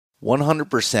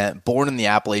100% born in the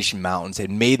Appalachian Mountains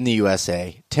and made in the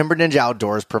USA, Timber Ninja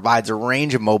Outdoors provides a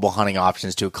range of mobile hunting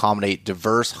options to accommodate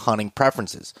diverse hunting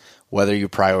preferences. Whether you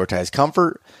prioritize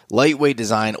comfort, lightweight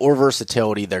design, or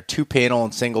versatility, their 2-panel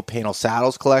and single-panel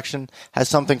saddles collection has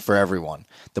something for everyone.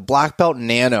 The Black Belt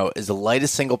Nano is the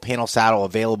lightest single-panel saddle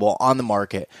available on the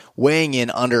market, weighing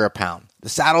in under a pound. The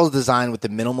saddle is designed with the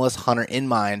minimalist hunter in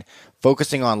mind,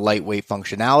 focusing on lightweight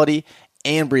functionality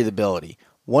and breathability.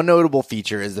 One notable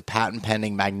feature is the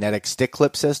patent-pending magnetic stick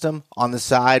clip system on the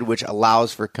side, which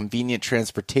allows for convenient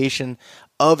transportation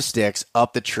of sticks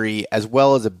up the tree, as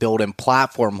well as a built-in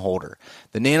platform holder.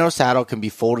 The Nano saddle can be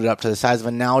folded up to the size of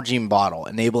a Nalgene bottle,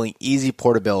 enabling easy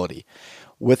portability.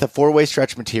 With a 4-way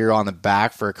stretch material on the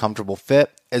back for a comfortable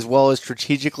fit, as well as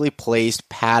strategically placed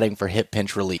padding for hip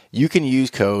pinch relief. You can use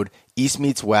code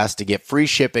EastMeetsWest to get free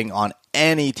shipping on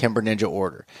any Timber Ninja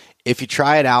order. If you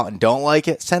try it out and don't like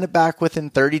it, send it back within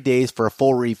 30 days for a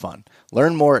full refund.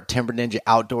 Learn more at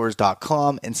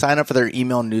timberninjaoutdoors.com and sign up for their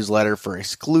email newsletter for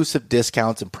exclusive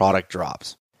discounts and product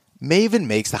drops. Maven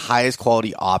makes the highest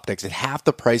quality optics at half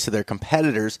the price of their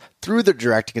competitors through their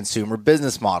direct-to-consumer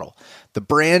business model. The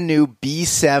brand new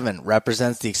B7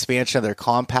 represents the expansion of their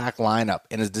compact lineup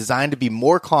and is designed to be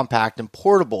more compact and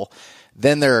portable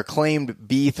than their acclaimed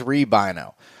B3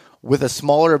 Bino. With a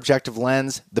smaller objective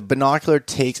lens, the binocular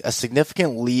takes a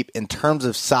significant leap in terms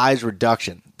of size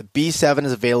reduction. The B7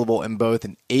 is available in both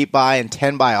an 8x and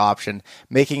 10x option,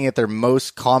 making it their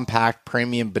most compact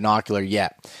premium binocular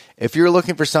yet. If you're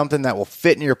looking for something that will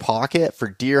fit in your pocket for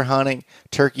deer hunting,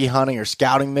 turkey hunting, or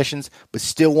scouting missions, but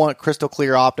still want crystal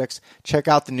clear optics, check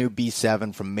out the new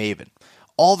B7 from Maven.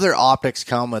 All of their optics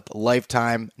come with a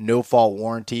lifetime, no-fault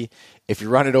warranty. If you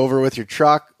run it over with your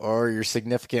truck or your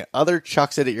significant other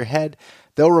chucks it at your head,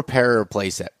 they'll repair or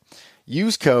replace it.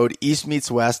 Use code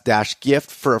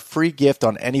EastMeetsWest-GIFT for a free gift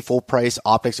on any full-price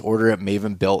optics order at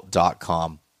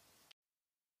mavenbuilt.com.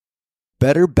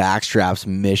 Better Backstrap's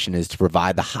mission is to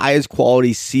provide the highest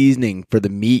quality seasoning for the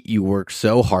meat you work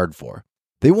so hard for.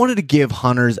 They wanted to give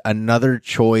hunters another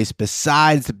choice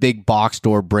besides the big box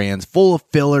store brands full of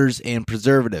fillers and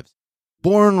preservatives.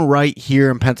 Born right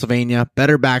here in Pennsylvania,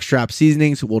 Better Backstrap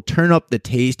Seasonings will turn up the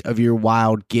taste of your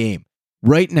wild game.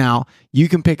 Right now, you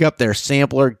can pick up their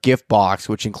sampler gift box,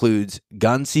 which includes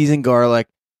gun season garlic,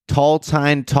 tall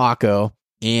tine taco,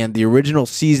 and the original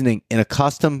seasoning in a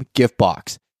custom gift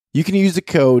box. You can use the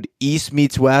code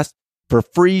EastMeetsWest for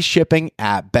free shipping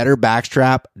at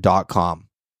betterbackstrap.com.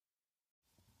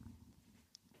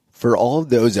 For all of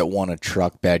those that want a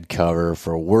truck bed cover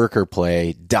for work or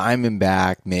play,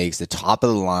 Diamondback makes the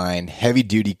top-of-the-line,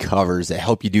 heavy-duty covers that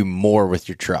help you do more with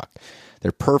your truck.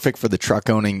 They're perfect for the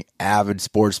truck-owning, avid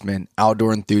sportsmen,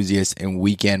 outdoor enthusiasts, and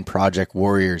weekend project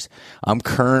warriors. I'm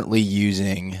currently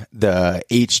using the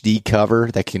HD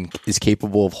cover that is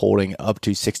capable of holding up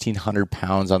to 1,600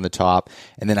 pounds on the top,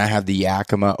 and then I have the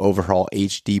Yakima Overhaul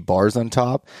HD bars on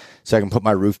top, so I can put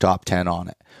my rooftop tent on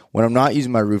it. When I'm not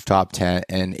using my rooftop tent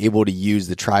and able to use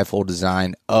the trifold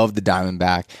design of the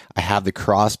Diamondback, I have the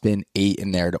Crossbin 8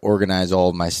 in there to organize all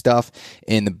of my stuff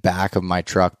in the back of my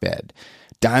truck bed.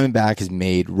 Diamondback is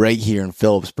made right here in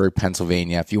Phillipsburg,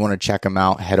 Pennsylvania. If you want to check them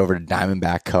out, head over to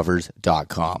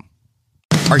diamondbackcovers.com.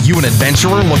 Are you an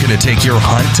adventurer looking to take your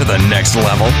hunt to the next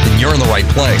level? Then you're in the right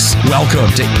place.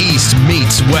 Welcome to East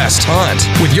Meets West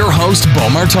Hunt with your host, Bo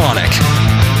Martonic.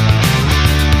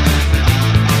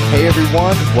 Hey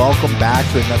everyone, welcome back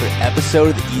to another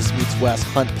episode of the East Meets West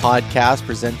Hunt podcast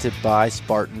presented by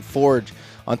Spartan Forge.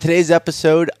 On today's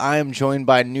episode, I am joined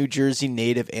by New Jersey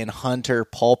native and hunter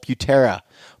Paul Putera.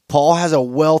 Paul has a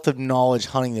wealth of knowledge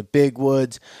hunting the big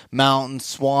woods, mountains,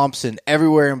 swamps, and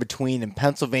everywhere in between in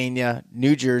Pennsylvania,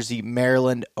 New Jersey,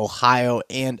 Maryland, Ohio,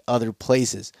 and other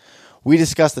places. We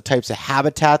discuss the types of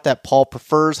habitat that Paul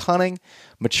prefers hunting,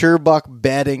 mature buck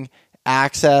bedding,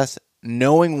 access,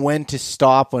 knowing when to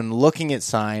stop when looking at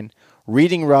sign,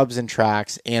 reading rubs and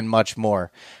tracks, and much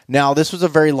more. Now, this was a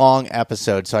very long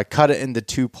episode, so I cut it into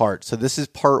 2 parts. So this is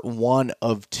part 1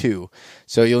 of 2.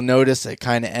 So you'll notice it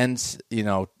kind of ends,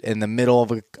 in the middle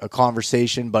of a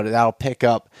conversation, but that'll pick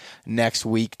up next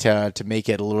week to make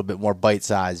it a little bit more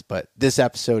bite-sized. But this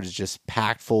episode is just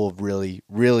packed full of really,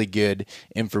 really good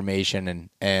information,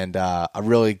 and I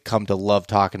really come to love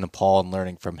talking to Paul and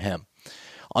learning from him.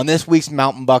 On this week's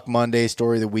Mountain Buck Monday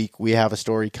Story of the Week, we have a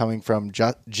story coming from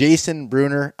Jason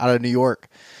Bruner out of New York.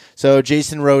 So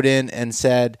Jason wrote in and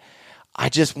said, I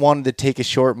just wanted to take a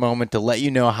short moment to let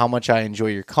you know how much I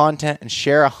enjoy your content and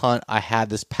share a hunt I had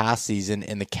this past season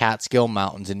in the Catskill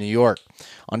Mountains in New York.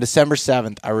 On December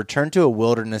 7th, I returned to a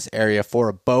wilderness area for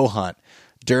a bow hunt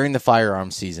during the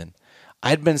firearms season. I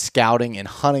had been scouting and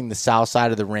hunting the south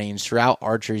side of the range throughout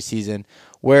archery season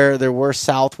where there were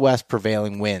southwest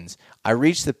prevailing winds. I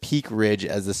reached the peak ridge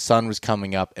as the sun was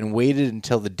coming up and waited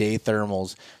until the day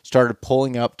thermals started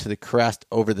pulling up to the crest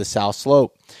over the south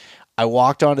slope. I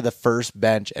walked onto the first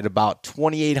bench at about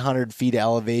 2,800 feet of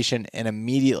elevation and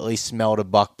immediately smelled a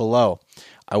buck below.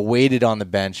 I waited on the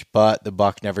bench, but the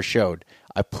buck never showed.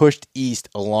 I pushed east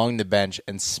along the bench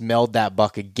and smelled that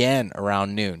buck again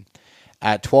around noon.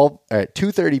 At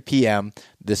 2:30 p.m.,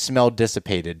 the smell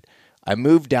dissipated. I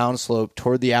moved downslope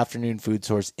toward the afternoon food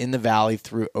source in the valley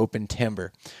through open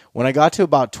timber. When I got to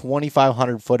about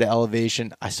 2,500 foot of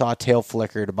elevation, I saw a tail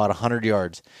flicker at about 100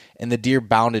 yards, and the deer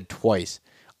bounded twice.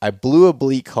 I blew a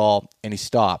bleat call, and he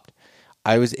stopped.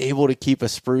 I was able to keep a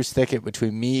spruce thicket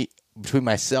between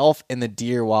myself and the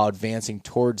deer while advancing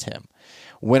towards him.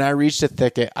 When I reached the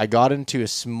thicket, I got into a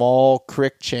small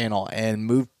creek channel and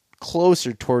moved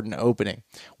closer toward an opening.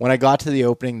 When I got to the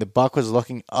opening, the buck was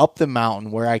looking up the mountain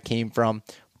where I came from,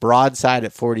 broadside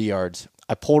at 40 yards.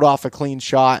 I pulled off a clean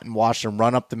shot and watched him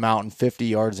run up the mountain 50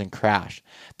 yards and crash.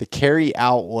 The carry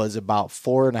out was about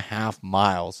 4.5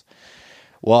 miles.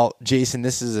 Well, Jason,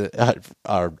 this is a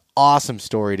awesome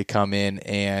story to come in,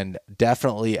 and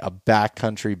definitely a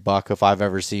backcountry buck if I've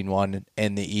ever seen one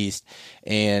in the East.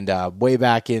 And way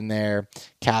back in there,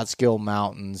 Catskill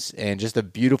Mountains, and just a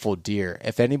beautiful deer.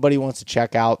 If anybody wants to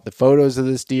check out the photos of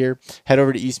this deer, head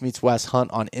over to East Meets West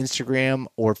Hunt on Instagram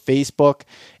or Facebook,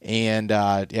 and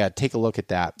take a look at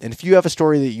that. And if you have a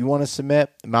story that you want to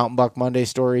submit, a Mountain Buck Monday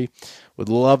story, would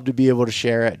love to be able to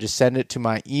share it. Just send it to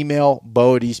my email,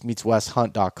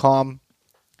 bo@eastmeetswesthunt.com,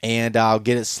 and I'll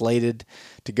get it slated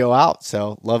to go out.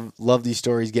 So love these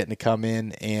stories getting to come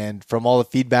in, and from all the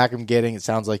feedback I'm getting, it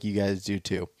sounds like you guys do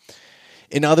too.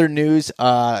 In other news,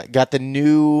 got the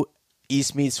new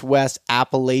East Meets West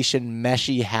Appalachian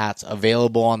Meshy hats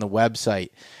available on the website.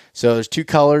 So there's two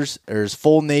colors. There's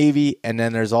full navy, and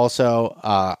then there's also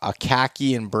a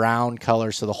khaki and brown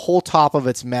color. So the whole top of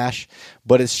it's mesh,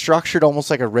 but it's structured almost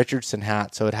like a Richardson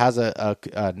hat. So it has a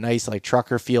nice like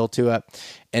trucker feel to it.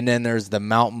 And then there's the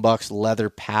Mountain Bucks leather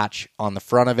patch on the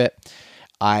front of it.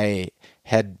 I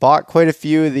had bought quite a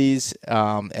few of these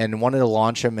and wanted to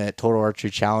launch them at Total Archery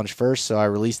Challenge first, so I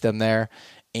released them there.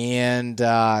 And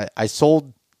I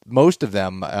sold most of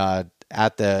them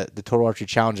at the Total Archery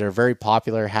Challenge. They're a very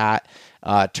popular hat.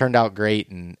 Turned out great,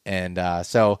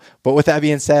 but with that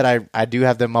being said, I do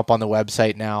have them up on the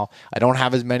website now. I don't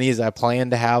have as many as I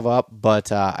planned to have up,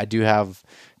 but I do have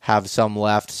some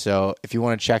left. So if you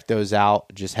want to check those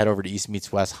out, just head over to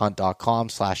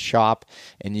eastmeetswesthunt.com/shop,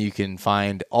 and you can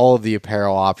find all of the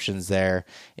apparel options there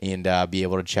and be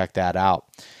able to check that out.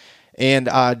 And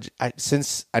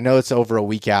since I know it's over a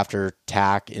week after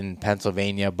TAC in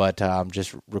Pennsylvania, but I'm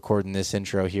just recording this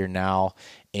intro here now,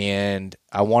 and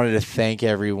I wanted to thank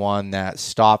everyone that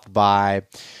stopped by,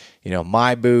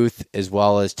 my booth as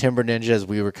well as Timber Ninja, as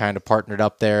we were kind of partnered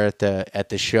up there at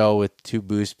the show with two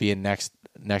booths being next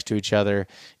to each other.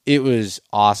 It was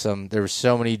awesome. There were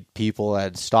so many people that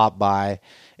had stopped by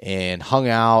and hung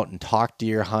out and talked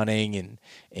deer hunting,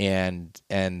 and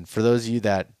for those of you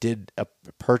that did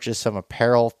purchase some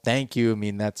apparel, thank you. I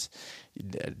mean, that's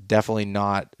definitely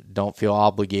don't feel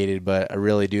obligated, but I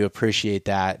really do appreciate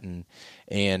that, and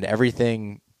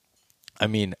everything. I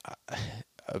mean,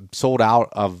 sold out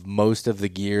of most of the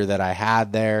gear that I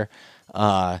had there.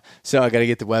 So I got to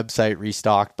get the website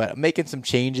restocked, but I'm making some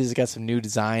changes. Got some new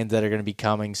designs that are going to be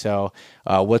coming. So,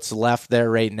 what's left there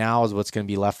right now is what's going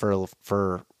to be left for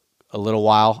a little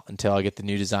while until I get the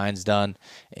new designs done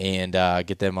and,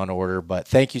 get them on order. But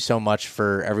thank you so much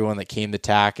for everyone that came to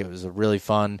TAC. It was a really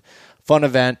fun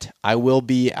event. I will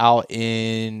be out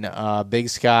in, Big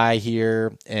Sky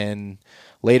here and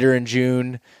later in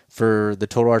June for the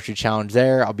Total Archery Challenge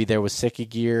there. I'll be there with Sitka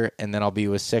gear, and then I'll be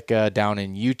with Sitka down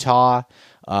in Utah,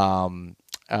 there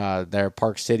at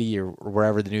Park City or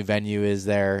wherever the new venue is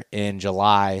there in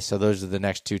July. So those are the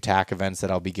next two TAC events that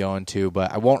I'll be going to,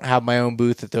 but I won't have my own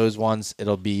booth at those ones.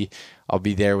 I'll be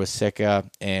there with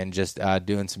Sitka and just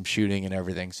doing some shooting and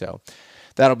everything. So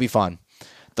that'll be fun.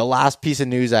 The last piece of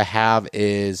news I have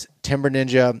is Timber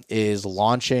Ninja is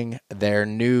launching their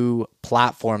new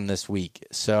platform this week.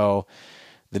 So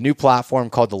the new platform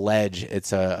called the Ledge,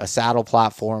 it's a saddle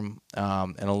platform,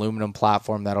 an aluminum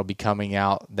platform that'll be coming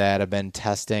out that I've been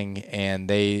testing, and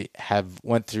they have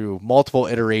went through multiple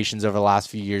iterations over the last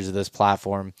few years of this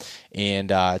platform,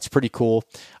 and it's pretty cool.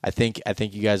 I think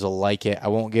you guys will like it. I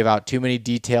won't give out too many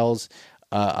details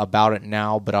about it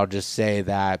now, but I'll just say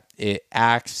that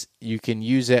you can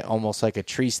use it almost like a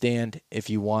tree stand if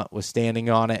you want, with standing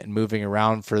on it and moving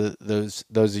around for those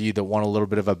of you that want a little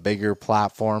bit of a bigger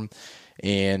platform.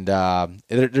 and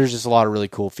there's just a lot of really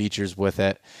cool features with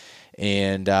it.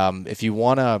 And if you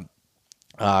want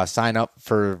to sign up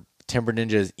for Timber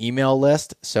Ninja's email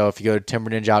list, so if you go to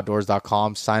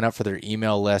timberninjaoutdoors.com, sign up for their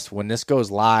email list. When this goes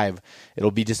live,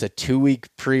 it'll be just a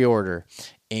 2-week pre-order,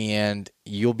 and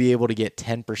you'll be able to get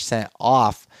 10%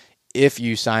 off if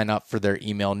you sign up for their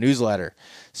email newsletter.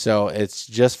 So it's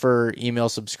just for email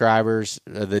subscribers.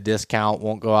 The discount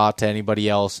won't go out to anybody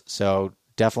else. So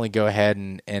definitely go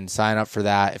ahead and sign up for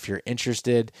that if you're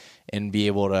interested, and be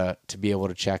able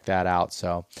to check that out.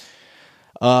 So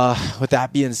with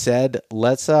that being said,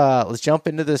 let's jump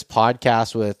into this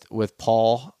podcast with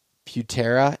Paul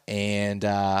Putera, and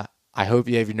I hope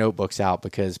you have your notebooks out,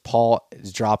 because Paul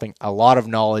is dropping a lot of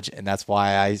knowledge, and that's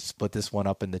why I split this one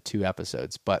up into 2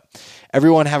 episodes. But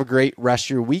everyone, have a great rest of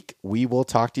your week. We will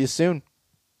talk to you soon.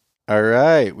 All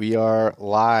right, we are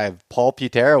live. Paul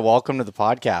Putera, welcome to the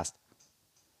podcast.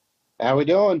 How we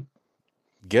doing?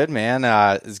 Good, man.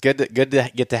 It's good to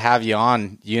get to have you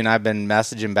on. You and I have been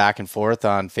messaging back and forth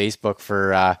on Facebook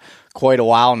for quite a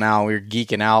while now. We were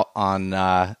geeking out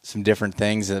on some different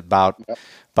things about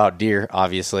deer,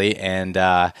 obviously, and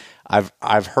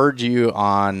I've heard you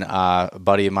on a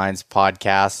buddy of mine's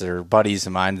podcast, or buddies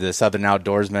of mine, the Southern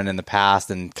Outdoorsman, in the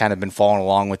past, and kind of been following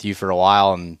along with you for a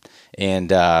while,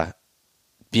 and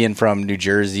being from New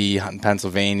Jersey,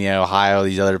 Pennsylvania, Ohio,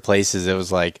 these other places, it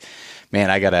was like, man,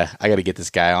 I gotta get this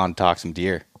guy on, talk some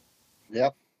deer.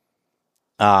 Yep.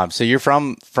 So you're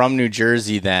from New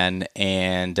Jersey then,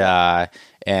 and do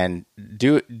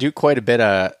quite a bit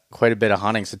of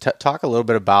hunting. So talk a little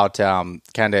bit about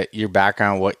kind of your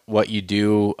background, what you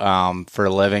do for a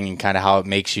living, and kind of how it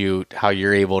makes you, how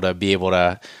you're able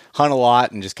to hunt a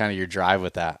lot, and just kind of your drive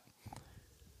with that.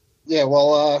 Yeah,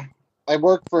 well, I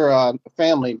work for a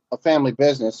family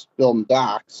business building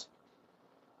docks.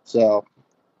 So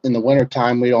in the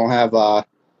wintertime, we don't have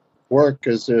work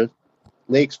because the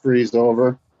lakes freeze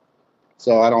over.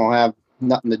 So I don't have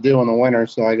nothing to do in the winter,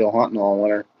 so I go hunting all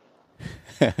winter.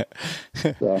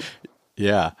 So.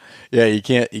 Yeah, you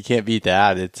can't beat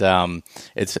that.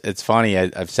 It's funny.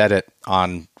 I've said it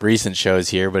on recent shows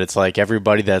here, but it's like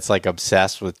everybody that's like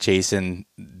obsessed with chasing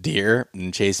deer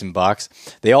and chasing bucks,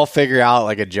 they all figure out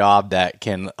like a job that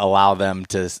can allow them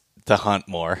to hunt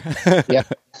more. Yeah.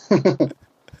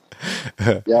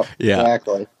 Yep. Yeah.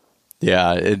 Exactly.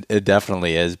 Yeah, it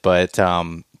definitely is. But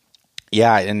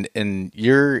yeah, and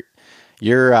your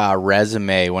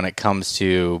resume when it comes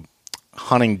to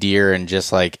hunting deer and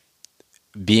just like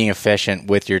being efficient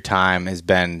with your time has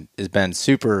been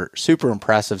super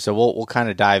impressive. So we'll kind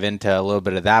of dive into a little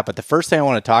bit of that. But the first thing I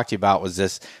want to talk to you about was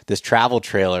this travel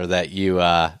trailer that you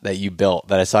built,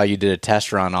 that I saw you did a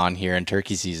test run on here in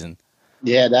turkey season.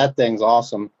 Yeah, that thing's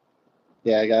awesome.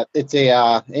 Yeah, it's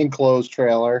a enclosed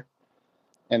trailer,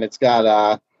 and it's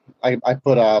got I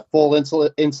put a full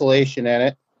insulation in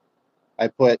it. I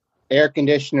put air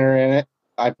conditioner in it.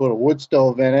 I put a wood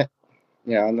stove in it.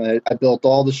 And I built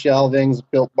all the shelvings,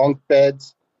 built bunk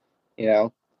beds,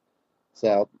 so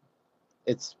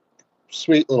it's a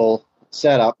sweet little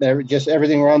setup.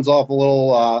 Everything runs off a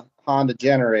little Honda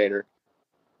generator.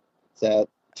 It's a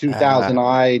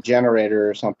 2000i generator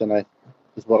or something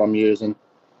is what I'm using.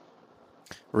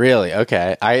 Really?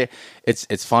 Okay.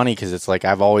 It's funny because it's like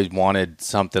I've always wanted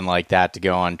something like that to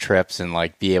go on trips and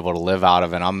like be able to live out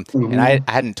of. And and I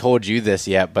hadn't told you this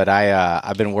yet, but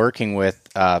I've been working with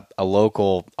a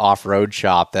local off-road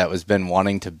shop that was been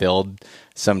wanting to build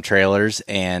some trailers,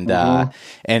 and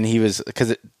he was,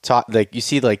 because it taught, like, you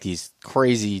see like these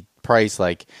crazy price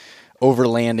like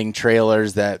overlanding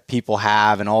trailers that people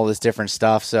have and all this different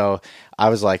stuff. So I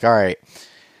was like, all right.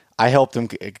 I helped him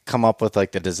come up with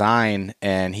like the design,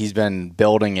 and he's been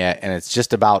building it, and it's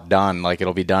just about done. Like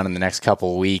it'll be done in the next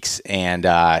couple of weeks. And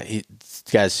this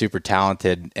guy's super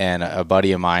talented, and a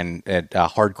buddy of mine at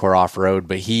Hardcore Off Road.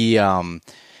 But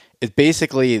it's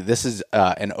basically, this is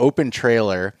an open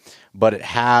trailer, but it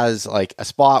has like a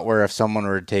spot where if someone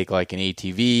were to take like an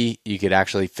ATV, you could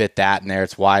actually fit that in there.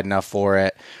 It's wide enough for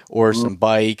it, or some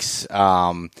bikes.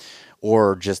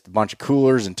 Or just a bunch of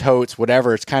coolers and totes,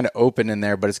 whatever. It's kind of open in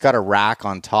there, but it's got a rack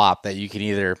on top that you can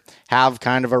either have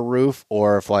kind of a roof,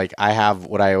 or if like I have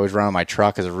what I always run on my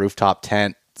truck as a rooftop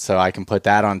tent, so I can put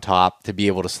that on top to be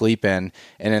able to sleep in.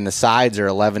 And then the sides are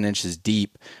 11 inches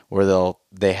deep, where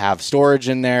they have storage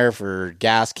in there for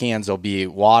gas cans. There'll be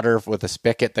water with a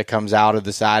spigot that comes out of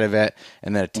the side of it,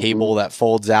 and then a table that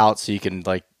folds out so you can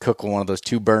like cook on one of those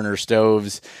 2-burner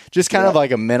stoves. Just kind of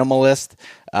like a minimalist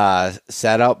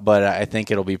setup, but I think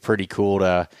it'll be pretty cool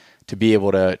to be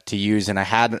able to use. And I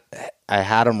had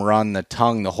them run the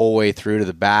tongue the whole way through to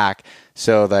the back,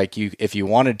 so like if you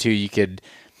wanted to, you could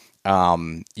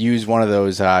use one of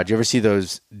those. Do you ever see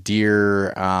those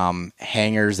deer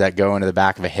hangers that go into the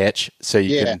back of a hitch so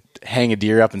you can hang a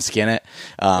deer up and skin it?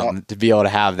 To be able to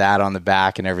have that on the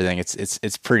back and everything,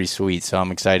 it's pretty sweet. So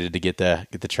I'm excited to get to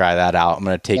try that out. I'm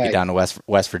going to take it down to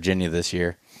West Virginia this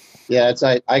year. Yeah,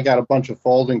 I got a bunch of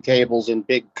folding tables and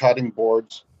big cutting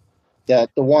boards. The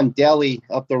one deli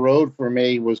up the road for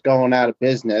me was going out of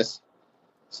business,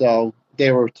 so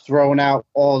they were throwing out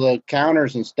all the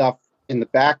counters and stuff in the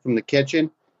back from the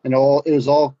kitchen, and it was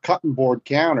all cutting board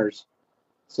counters.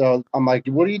 So I'm like,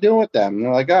 what are you doing with them? And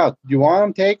they're like, oh, you want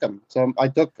them? Take them. So I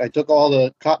took all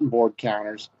the cutting board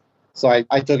counters. So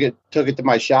I took it to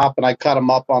my shop, and I cut them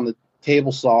up on the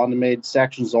table saw and made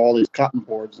sections of all these cutting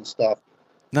boards and stuff.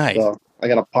 Nice. So I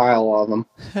got a pile of them.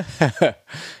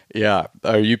 Yeah.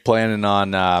 Are you planning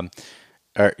on?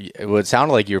 It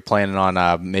sounded like you were planning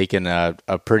on making a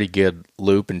pretty good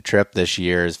loop and trip this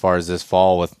year as far as this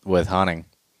fall with hunting.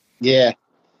 Yeah.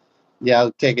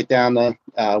 I'll take it down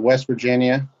to West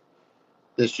Virginia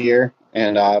this year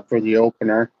and for the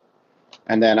opener,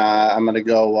 and then I'm going to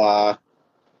go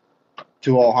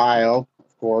to Ohio,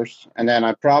 of course, and then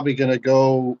I'm probably going to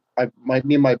go.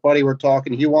 Me and my buddy were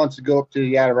talking. He wants to go up to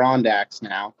the Adirondacks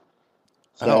now,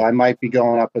 so I might be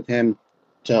going up with him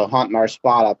to hunt in our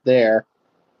spot up there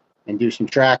and do some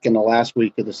tracking the last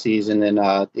week of the season and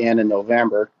the end of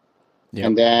November. Yep.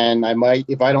 And then I might,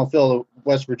 if I don't fill the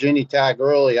West Virginia tag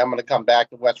early, I'm going to come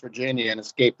back to West Virginia and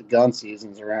escape the gun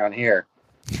seasons around here,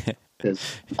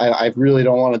 because I really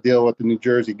don't want to deal with the New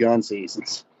Jersey gun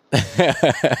seasons.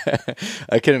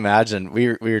 I can imagine.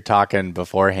 We were talking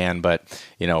beforehand, but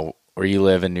where you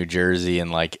live in New Jersey, and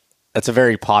like that's a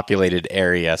very populated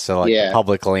area, so the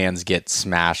public lands get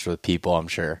smashed with people, I'm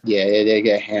sure. Yeah, they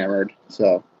get hammered.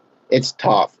 So it's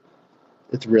tough.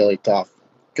 It's really tough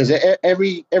because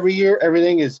every year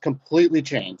everything is completely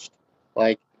changed.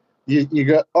 Like you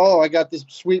go, I got this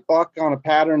sweet buck on a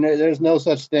pattern. There's no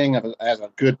such thing as a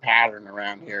good pattern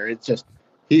around here. It's just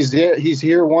he's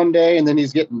here one day and then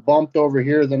he's getting bumped over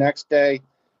here the next day.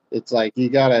 It's like you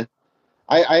gotta.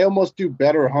 I almost do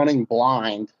better hunting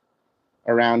blind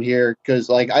around here because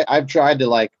I've tried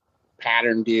to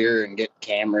pattern deer and get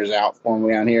cameras out for them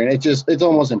around here, and it's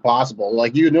almost impossible.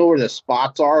 Where the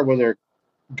spots are where they're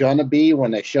gonna be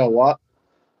when they show up,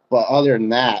 but other than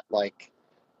that,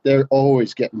 they're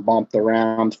always getting bumped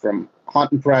around from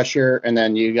hunting pressure, and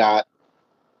then you got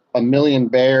a million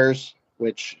bears,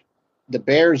 which the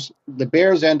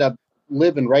bears end up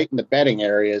living right in the bedding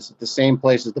areas at the same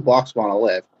places the bucks want to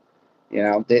live.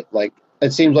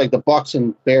 It seems like the bucks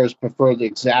and bears prefer the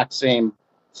exact same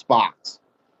spots.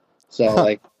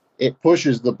 So it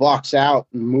pushes the bucks out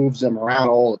and moves them around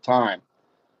all the time.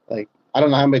 I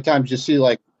don't know how many times you see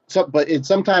but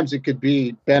sometimes it could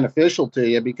be beneficial to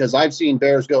you, because I've seen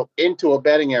bears go into a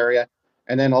bedding area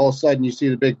and then all of a sudden you see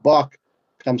the big buck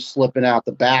come slipping out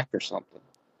the back or something.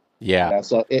 Yeah.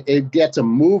 So it gets them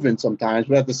moving sometimes,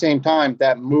 but at the same time,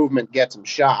 that movement gets them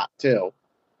shot too.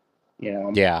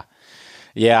 Yeah.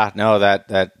 Yeah, no, that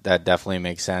definitely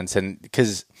makes sense. And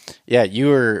because, you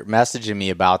were messaging me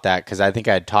about that, because I think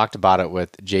I had talked about it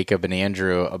with Jacob and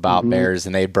Andrew about bears,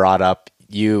 and they brought up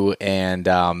you and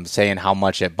saying how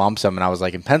much it bumps them. And I was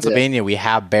like, in Pennsylvania, we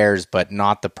have bears, but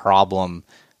not the problem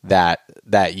that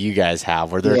you guys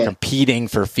have, where they're competing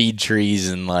for feed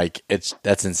trees, and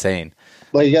that's insane.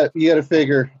 Well, you got to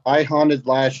figure. I hunted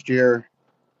last year.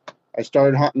 I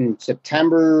started hunting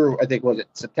September, I think,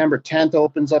 September 10th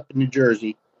opens up in New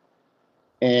Jersey.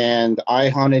 And I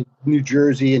hunted New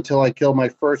Jersey until I killed my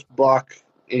first buck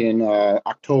in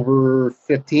October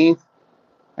 15th,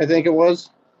 I think it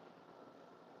was.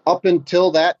 Up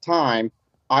until that time,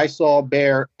 I saw a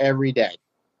bear every day.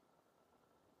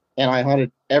 And I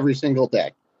hunted every single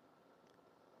day.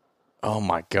 Oh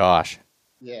my gosh.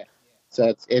 Yeah.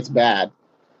 So it's bad.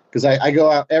 Because I go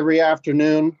out every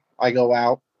afternoon, I go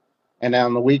out. And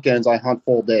on the weekends, I hunt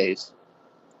full days.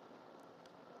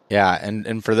 Yeah,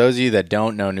 and for those of you that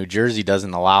don't know, New Jersey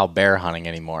doesn't allow bear hunting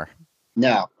anymore.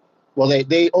 No. Well,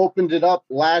 they opened it up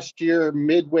last year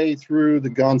midway through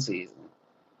the gun season.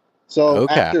 So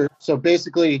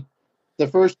basically, the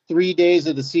first 3 days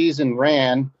of the season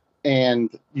ran, and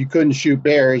you couldn't shoot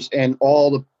bears, and all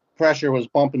the pressure was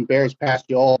bumping bears past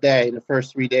you all day the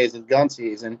first 3 days of the gun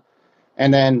season.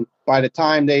 And then by the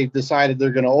time they decided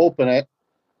they're going to open it,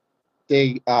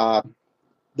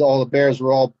 all the bears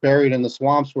were all buried in the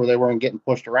swamps where they weren't getting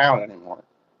pushed around anymore.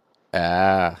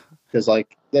 Because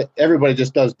everybody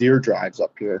just does deer drives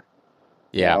up here.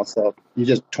 Yeah. So you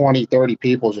just 20, 30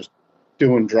 people just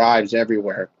doing drives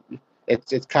everywhere.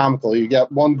 It's comical. You got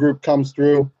one group comes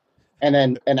through, and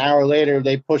then an hour later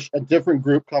a different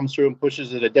group comes through and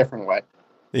pushes it a different way.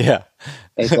 Yeah.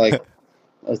 It's like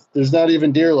there's not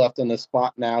even deer left in this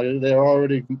spot now. They're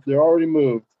already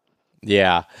moved.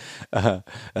 Yeah.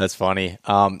 That's funny.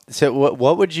 So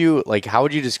what would you like, how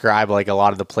would you describe like a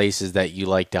lot of the places that you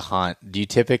like to hunt? Do you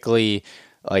typically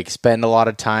like spend a lot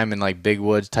of time in like big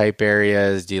woods type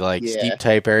areas? Do you like Yeah, steep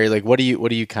type area? Like what do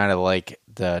you kind of like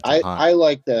to hunt? I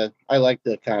like the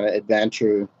kind of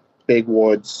adventure, big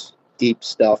woods, deep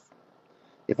stuff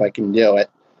if I can do it.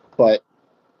 But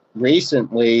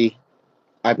recently,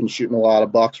 I've been shooting a lot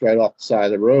of bucks right off the side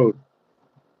of the road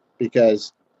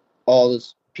because all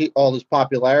this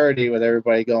popularity with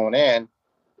everybody going in,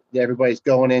 everybody's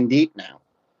going in deep now.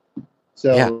 Yeah.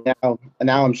 So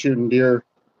now I'm shooting deer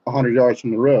 100 yards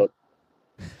from the road.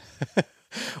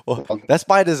 Well, that's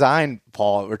by design,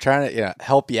 Paul. We're trying to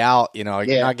help you out. You're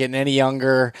Yeah, not getting any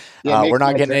younger. yeah, it We're makes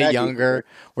not my getting any drag younger. easier.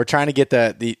 We're trying to get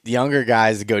the younger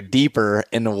guys to go deeper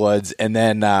in the woods and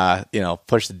then,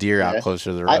 push the deer out Yeah,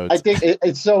 closer to the I roads. think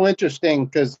it's so interesting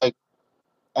because like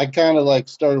I kind of like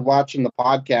started watching the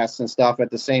podcasts and stuff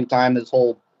at the same time this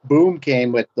whole boom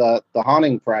came with the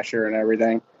hunting pressure and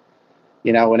everything.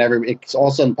 Whenever it's all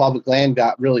of a sudden public land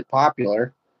got really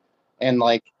popular, and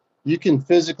like you can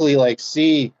physically like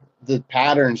see the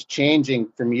patterns changing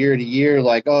from year to year.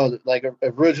 Like, oh, like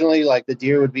originally like the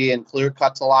deer would be in clear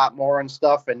cuts a lot more and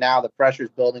stuff, and now the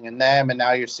pressure's building in them, and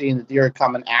now you're seeing the deer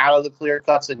coming out of the clear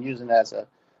cuts and using it as a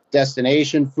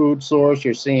destination food source.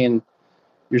 You're seeing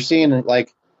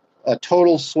like a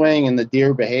total swing in the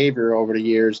deer behavior over the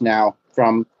years now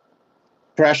from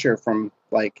pressure from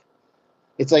like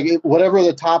it's like whatever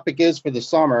the topic is for the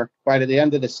summer. By the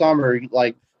end of the summer,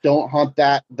 like don't hunt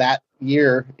that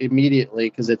year immediately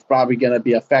because it's probably going to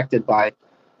be affected by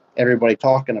everybody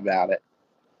talking about it.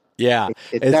 Yeah,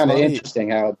 It's it's kind of funny.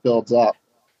 interesting how it builds up.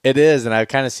 It is, and I've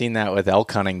kind of seen that with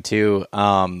elk hunting too.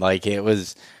 Like it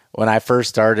was when I first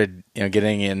started,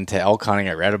 getting into elk hunting.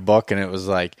 I read a book, and it was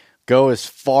like go as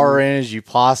far in as you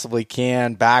possibly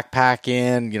can, backpack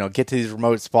in, get to these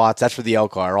remote spots. That's where the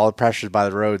elk are. All the pressure's by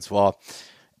the roads. Well,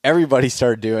 everybody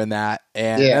started doing that,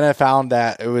 and Yeah. then I found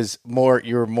that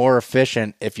you were more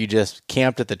efficient if you just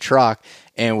camped at the truck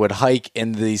and would hike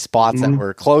into these spots that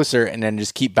were closer and then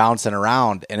just keep bouncing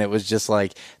around. And it was just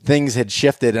like things had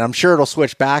shifted, and I'm sure it'll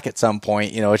switch back at some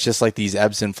point. It's just like these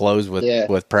ebbs and flows Yeah.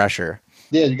 with pressure.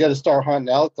 Yeah, you got to start hunting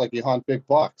elk like you hunt big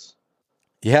bucks.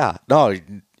 Yeah, no,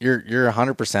 you're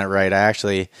 100% right. I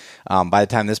actually, by the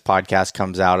time this podcast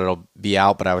comes out, it'll be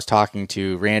out. But I was talking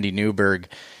to Randy Newberg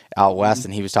out west,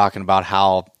 and he was talking about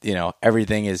how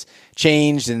everything is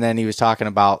changed, and then he was talking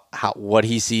about what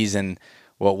he sees and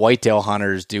what whitetail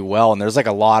hunters do well, and there's like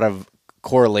a lot of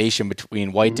correlation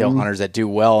between whitetail hunters that do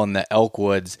well in the elk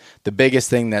woods. The biggest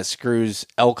thing that screws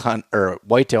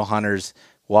whitetail hunters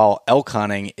while elk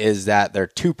hunting is that they're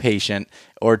too patient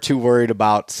or too worried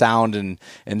about sound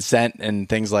and scent and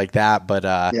things like that. But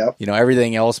Yep.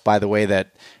 everything else, by the way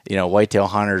that whitetail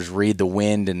hunters read the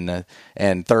wind and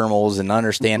thermals and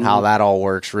understand how that all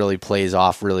works, really plays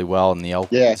off really well in the elk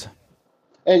Yeah. woods.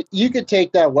 And you could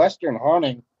take that Western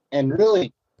hunting and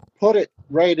really put it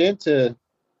right into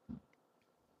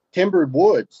timbered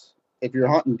woods if you're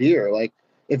hunting deer. Like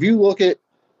if you look at,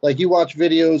 like you watch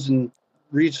videos and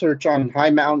research on high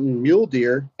mountain mule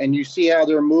deer and you see how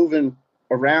they're moving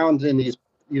around in these,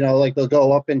 like they'll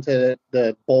go up into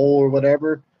the bowl or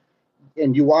whatever,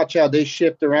 and you watch how they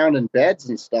shift around in beds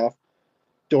and stuff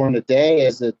during the day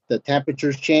as the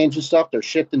temperatures change and stuff. They're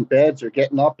shifting beds, they're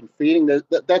getting up and feeding.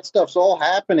 That stuff's all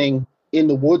happening in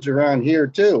the woods around here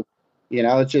too.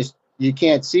 It's just you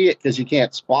can't see it because you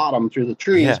can't spot them through the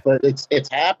trees, Yeah. but it's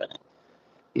happening.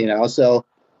 So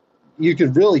you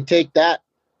could really take that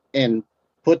and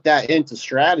put that into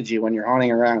strategy when you're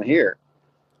hunting around here.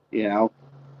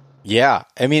 Yeah,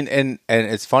 I mean, and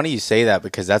it's funny you say that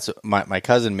because that's my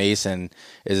cousin Mason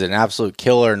is an absolute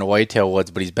killer in the whitetail woods,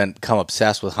 but he's become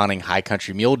obsessed with hunting high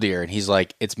country mule deer, and he's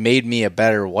like, it's made me a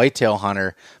better whitetail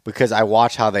hunter because I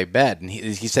watch how they bed, and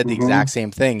he said the exact same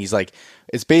thing. He's like,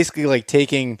 it's basically like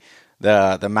taking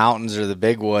the mountains or the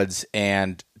big woods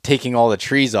and taking all the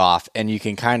trees off, and you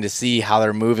can kind of see how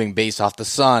they're moving based off the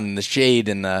sun and the shade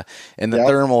and the Yep.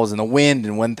 thermals and the wind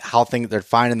and how they're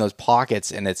finding those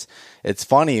pockets. And it's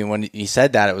funny when he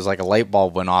said that, it was like a light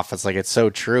bulb went off. It's like, it's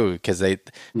so true because they,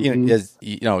 as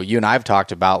you and I've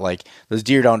talked about, like those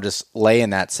deer don't just lay in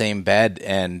that same bed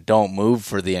and don't move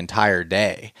for the entire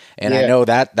day. And I know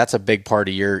that's a big part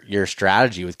of your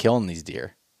strategy with killing these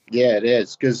deer. Yeah, it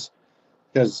is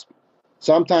because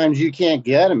sometimes you can't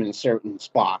get them in certain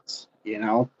spots. you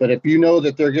know. But if you know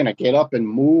that they're going to get up and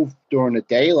move during the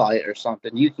daylight or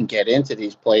something, you can get into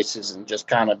these places and just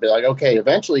kind of be like, okay,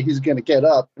 eventually he's going to get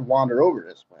up and wander over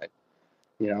this way,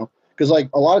 you know. Because like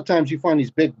a lot of times you find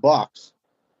these big bucks,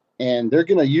 and they're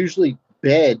going to usually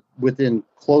bed within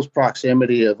close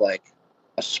proximity of like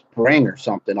a spring or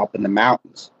something up in the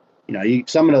mountains. You know,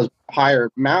 some of those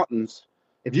higher mountains,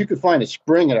 if you could find a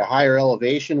spring at a higher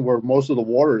elevation where most of the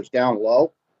water is down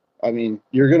low, I mean,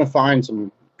 you're going to find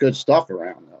some good stuff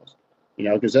around those. You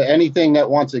know, because anything that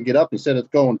wants to get up, instead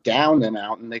of going down the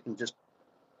mountain, they can just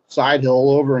side hill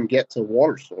over and get to a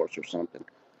water source or something.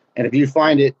 And if you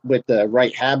find it with the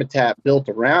right habitat built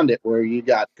around it, where you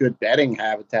got good bedding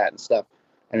habitat and stuff,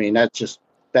 I mean, that's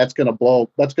going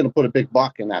to put a big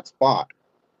buck in that spot.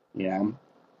 You know?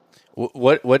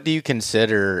 What do you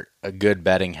consider a good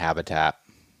bedding habitat?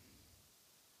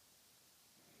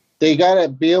 They got to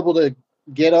be able to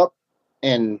get up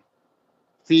and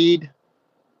feed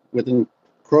within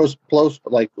close,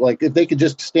 like if they could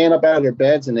just stand up out of their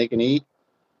beds and they can eat,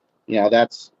 you know,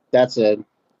 that's a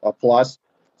plus.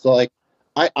 So like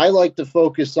I like to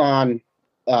focus on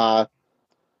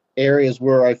areas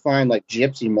where I find like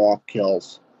gypsy moth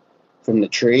kills from the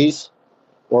trees,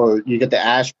 or you get the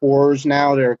ash borers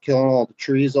now that are killing all the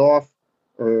trees off,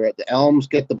 or the elms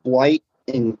get the blight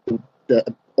and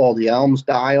all the elms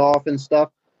die off and stuff.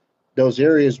 Those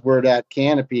areas where that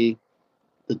canopy,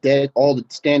 all the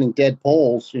standing dead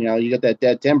poles, you know, you get that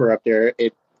dead timber up there,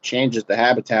 it changes the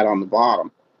habitat on the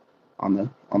bottom,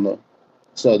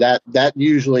 so that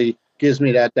usually gives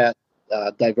me that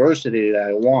diversity that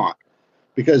I want,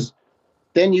 because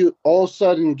then you all of a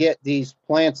sudden get these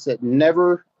plants that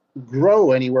never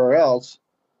grow anywhere else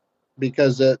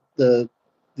because of the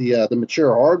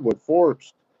mature hardwood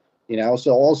forest, you know.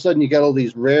 So all of a sudden you got all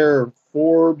these rare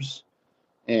forbs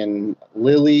and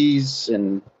lilies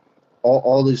and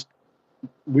all these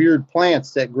weird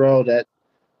plants that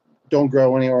don't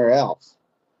grow anywhere else,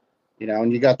 you know.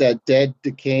 And you got that dead,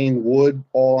 decaying wood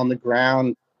all on the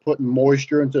ground, putting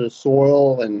moisture into the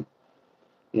soil, and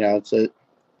you know,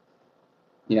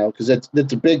 because it's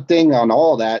a big thing on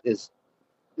all that. Is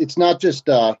it's not just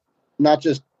a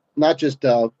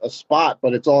spot,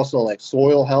 but it's also like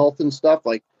soil health and stuff.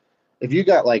 Like if you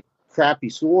got like crappy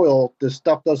soil, this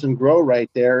stuff doesn't grow right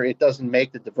there. It doesn't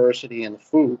make the diversity in the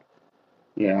food,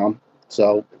 you know.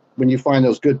 So when you find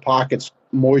those good pockets,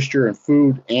 moisture and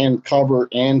food and cover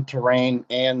and terrain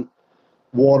and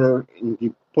water, and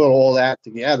you put all that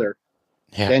together,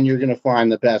 then you're going to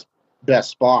find the best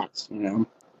spots, you know.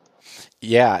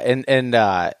 Yeah, and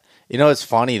you know, it's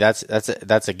funny.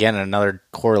 That's again another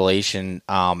correlation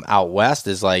out west.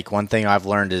 Is like one thing I've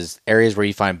learned is areas where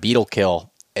you find beetle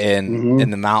kill in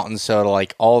the mountains. So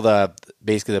like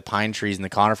basically the pine trees and the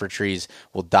conifer trees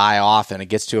will die off, and it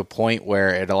gets to a point where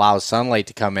it allows sunlight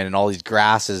to come in, and all these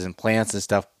grasses and plants and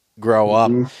stuff grow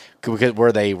up because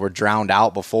where they were drowned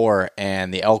out before,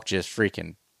 and the elk just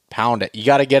freaking pound it. You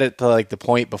got to get it to like the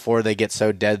point before they get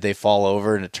so dead they fall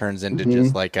over and it turns into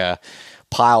just like a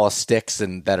pile of sticks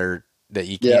and that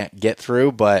you can't get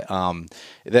through. But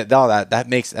that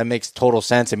makes total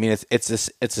sense. I mean, it's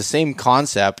the same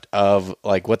concept of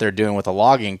like what they're doing with a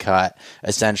logging cut.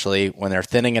 Essentially, when they're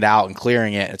thinning it out and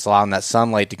clearing it, it's allowing that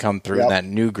sunlight to come through and that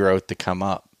new growth to come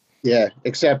up. Yeah,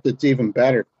 except it's even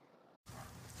better.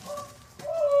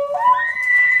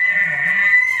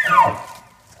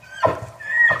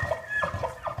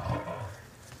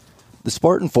 The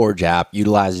Spartan Forge app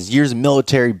utilizes years of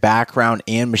military background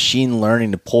and machine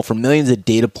learning to pull from millions of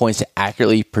data points to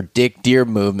accurately predict deer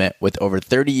movement, with over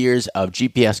 30 years of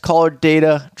GPS collar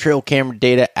data, trail camera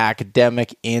data,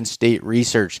 academic, and state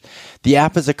research. The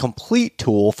app is a complete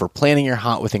tool for planning your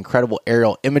hunt with incredible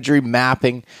aerial imagery,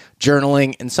 mapping,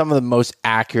 journaling, and some of the most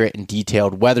accurate and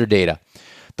detailed weather data.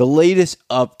 The latest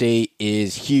update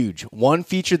is huge. One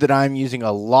feature that I'm using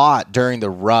a lot during the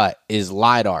rut is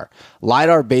LiDAR.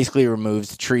 LiDAR basically removes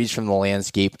the trees from the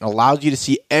landscape and allows you to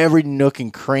see every nook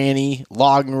and cranny,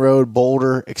 logging road,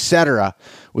 boulder, etc.,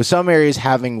 with some areas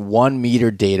having 1 meter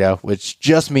data, which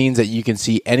just means that you can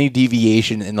see any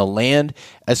deviation in the land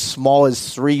as small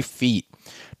as 3 feet.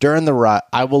 During the rut,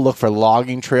 I will look for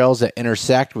logging trails that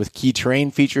intersect with key terrain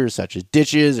features such as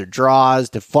ditches or draws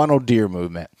to funnel deer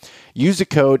movement. Use the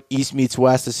code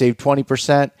EastMeetsWest to save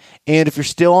 20%. And if you're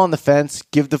still on the fence,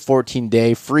 give the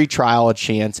 14-day free trial a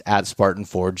chance at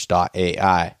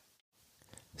SpartanForge.ai.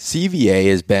 CVA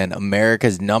has been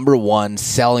America's #1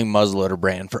 selling muzzleloader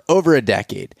brand for over a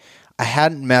decade. I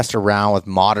hadn't messed around with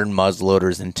modern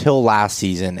muzzleloaders until last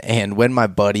season, and when my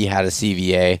buddy had a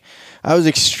CVA, I was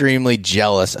extremely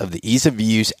jealous of the ease of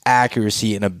use,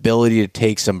 accuracy, and ability to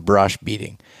take some brush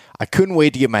beating. I couldn't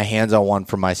wait to get my hands on one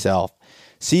for myself.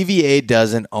 CVA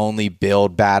doesn't only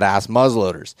build badass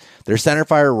muzzleloaders. Their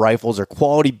centerfire rifles are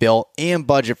quality built and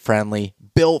budget friendly,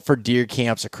 built for deer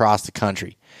camps across the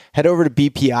country. Head over to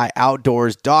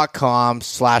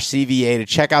bpioutdoors.com/CVA to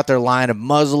check out their line of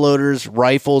muzzleloaders,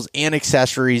 rifles, and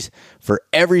accessories for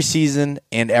every season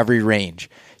and every range.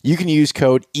 You can use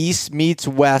code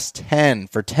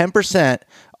EastMeetsWest10 for 10%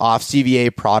 off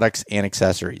CVA products and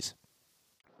accessories.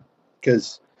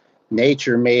 Because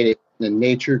nature made it, and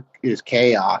nature is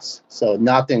chaos, so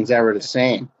nothing's ever the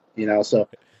same, so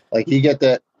like you get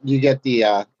the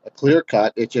a clear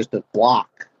cut, it's just a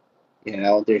block,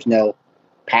 there's no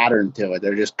pattern to it.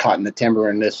 They're just cutting the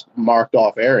timber in this marked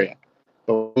off area.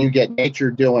 But when you get nature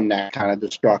doing that kind of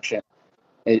destruction,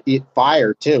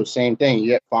 fire too, same thing. You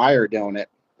get fire doing it,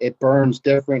 it burns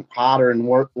different, hotter and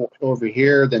work over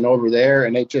here than over there,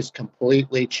 and it just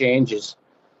completely changes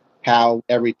how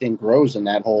everything grows in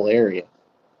that whole area.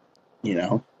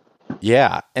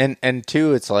 Yeah, and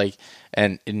two, it's like,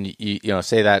 and you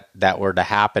say that were to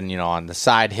happen, on the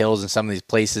side hills and some of these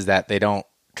places that they don't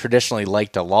traditionally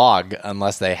like to log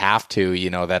unless they have to,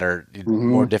 that are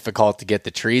more difficult to get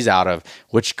the trees out of,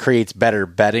 which creates better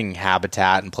bedding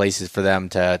habitat and places for them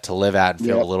to live at and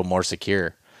feel a little more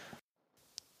secure.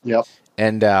 Yep.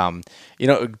 And,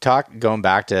 going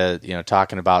back to,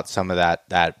 talking about some of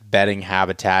that bedding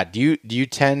habitat, do you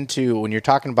tend to, when you're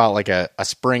talking about like a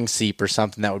spring seep or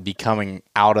something that would be coming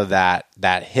out of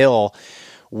that hill,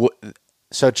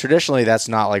 so traditionally that's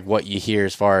not like what you hear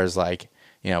as far as like,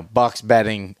 bucks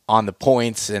bedding on the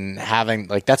points and having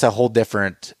like, that's a whole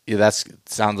different, that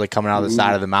sounds like coming out of the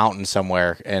side of the mountain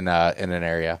somewhere in an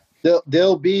area.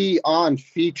 They'll be on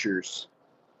features,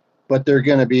 but they're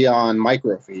going to be on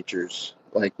micro features,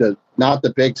 like not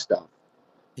the big stuff.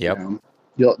 Yep.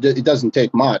 It doesn't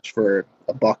take much for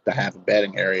a buck to have a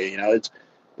bedding area.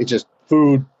 It's just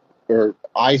food or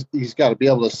eyes. He's got to be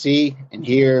able to see and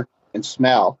hear and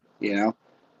smell.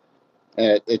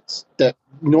 It's that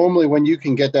normally when you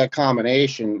can get that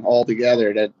combination all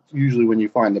together, that's usually when you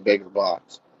find the bigger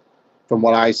bucks. From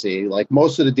what I see, like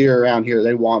most of the deer around here,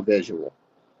 they want visual.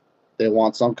 They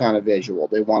want some kind of visual.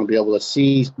 They want to be able to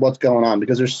see what's going on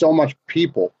because there's so much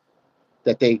people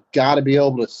that they got to be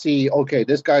able to see, okay,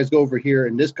 this guy's over here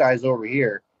and this guy's over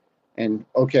here. And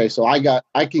okay, so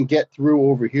I can get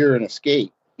through over here and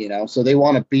escape, so they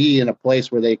want to be in a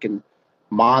place where they can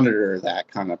monitor that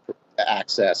kind of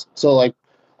access. So like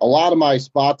a lot of my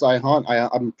spots I hunt,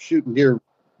 I'm shooting deer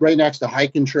right next to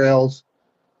hiking trails,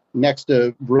 next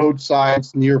to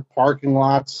roadsides, near parking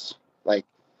lots, like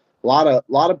a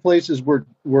lot of places where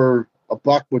a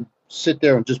buck would sit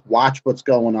there and just watch what's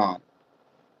going on,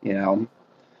 and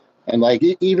like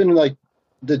even like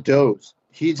the does,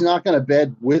 he's not going to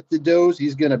bed with the does.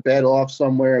 He's going to bed off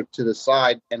somewhere to the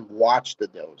side and watch the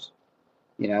does,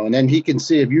 and then he can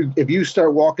see if you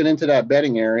start walking into that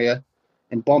bedding area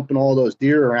and bumping all those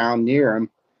deer around near him,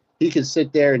 he can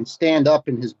sit there and stand up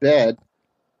in his bed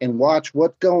and watch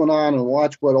what's going on and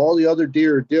watch what all the other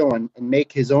deer are doing and make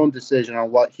his own decision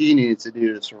on what he needs to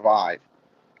do to survive,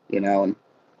 and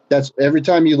that's every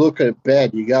time you look at a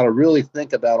bed, you got to really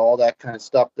think about all that kind of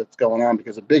stuff that's going on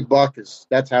because a big buck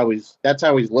that's how he's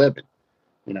living.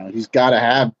 He's got to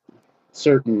have a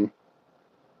certain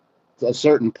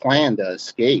plan to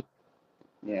escape.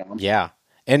 Yeah.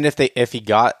 And if he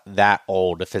got that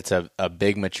old, if it's a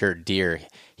big mature deer,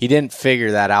 he didn't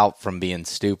figure that out from being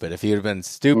stupid. If he would have been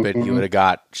stupid, he would have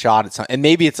got shot at something. And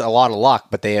maybe it's a lot of luck,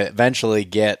 but they eventually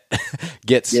get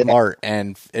smart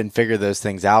and figure those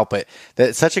things out. But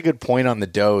that's such a good point on the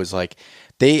does. Like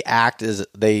they act as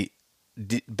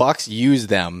bucks use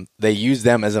them. They use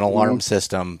them as an alarm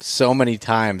system so many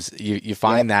times. You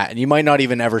find that, and you might not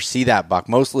even ever see that buck.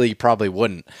 Mostly, you probably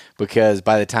wouldn't, because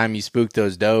by the time you spook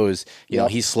those does,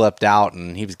 he slipped out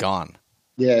and he was gone.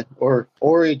 Yeah, or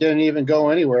he didn't even go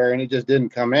anywhere, and he just didn't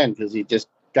come in because he just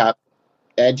got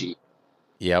edgy.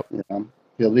 Yep.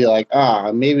 He'll be like,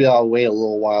 maybe I'll wait a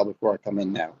little while before I come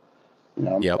in now.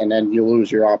 Yep. And then you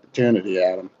lose your opportunity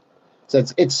at him. So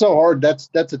it's so hard. That's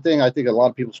the thing I think a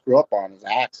lot of people screw up on is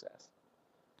access.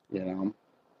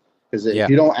 Because if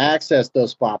you don't access those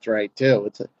spots right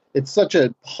too, it's such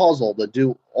a puzzle to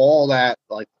do all that,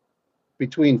 like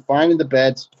between finding the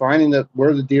beds, finding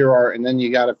where the deer are, and then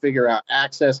you got to figure out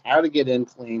access, how to get in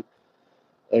clean.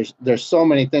 There's so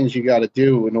many things you got to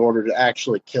do in order to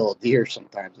actually kill a deer.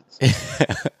 Sometimes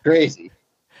it's crazy.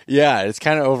 Yeah, it's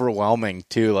kind of overwhelming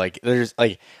too. Like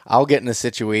I'll get into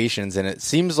situations and it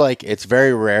seems like it's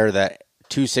very rare that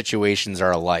two situations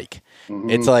are alike. Mm-hmm.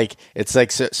 It's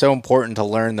like so important to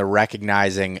learn the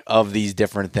recognizing of these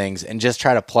different things and just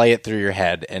try to play it through your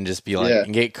head and just be like, Yeah.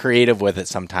 and get creative with it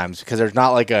sometimes, because there's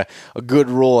not like a good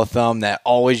rule of thumb that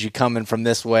always you come in from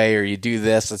this way or you do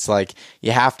this. It's like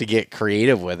you have to get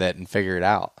creative with it and figure it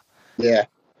out. Yeah.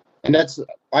 And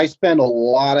I spend a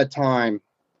lot of time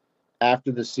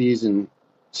after the season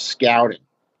scouting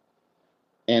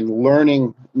and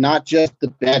learning not just the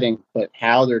bedding, but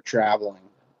how they're traveling,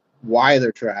 why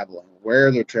they're traveling,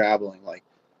 where they're traveling, like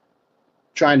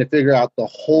trying to figure out the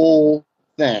whole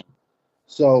thing.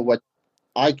 So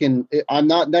I'm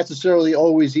not necessarily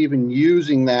always even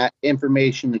using that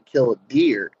information to kill a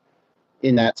deer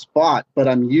in that spot, but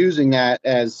I'm using that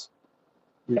as,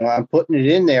 I'm putting it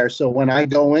in there. So when I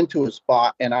go into a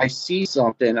spot and I see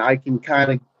something, I can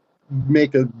kind of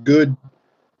make a good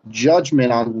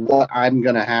judgment on what I'm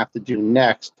going to have to do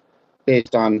next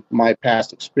based on my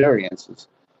past experiences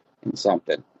in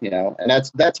something, and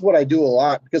that's what I do a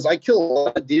lot, because I kill a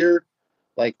lot of deer.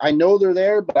 Like, I know they're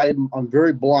there, but I'm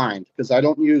very blind because I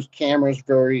don't use cameras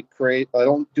I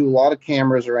don't do a lot of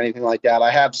cameras or anything like that.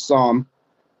 I have some,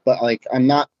 but like I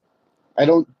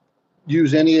don't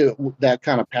use any of that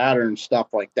kind of pattern stuff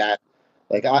like that.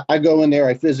 Like, I go in there,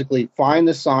 I physically find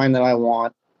the sign that I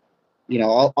want.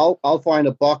 I'll find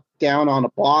a buck down on the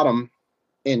bottom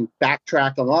and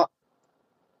backtrack him up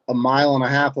a mile and a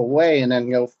half away, and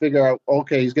then figure out,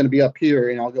 okay, he's going to be up here,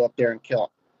 and I'll go up there and kill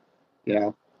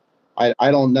him.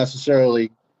 I don't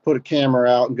necessarily put a camera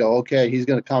out and go, okay, he's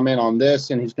going to come in on this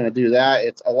and he's going to do that.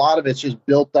 It's a lot of it's just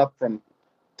built up from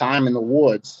time in the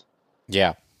woods.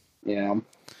 Yeah.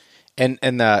 And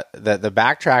the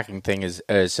backtracking thing is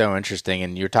so interesting.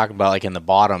 And you're talking about like in the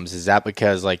bottoms. Is that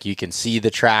because like you can see the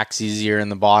tracks easier in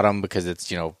the bottom because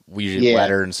it's usually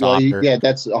wetter and softer? Yeah,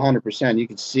 that's 100%. You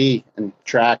can see and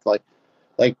track like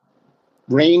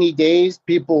rainy days.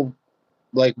 People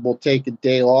like will take a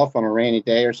day off on a rainy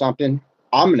day or something.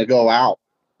 I'm going to go out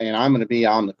and I'm going to be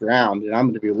on the ground and I'm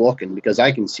going to be looking because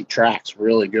I can see tracks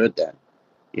really good then.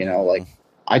 Like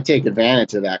I take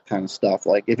advantage of that kind of stuff.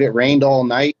 Like if it rained all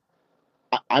night,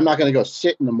 I'm not going to go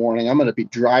sit in the morning. I'm going to be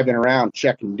driving around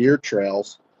checking deer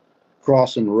trails,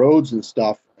 crossing roads and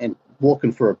stuff, and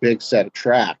looking for a big set of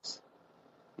tracks,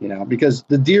 because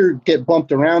the deer get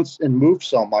bumped around and move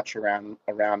so much around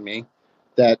me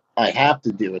that I have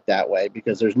to do it that way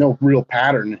because there's no real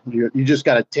pattern. You just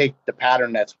got to take the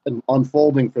pattern that's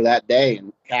unfolding for that day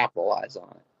and capitalize on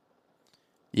it.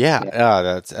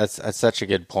 Yeah. That's such a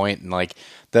good point. And like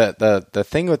the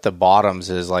thing with the bottoms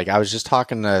is like, I was just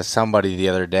talking to somebody the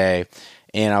other day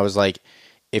and I was like,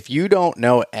 if you don't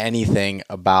know anything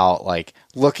about like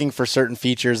looking for certain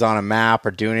features on a map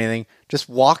or doing anything, just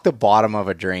walk the bottom of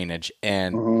a drainage.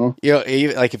 And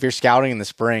like if you're scouting in the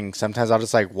spring, sometimes I'll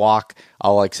just like walk.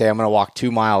 I'll like say I'm going to walk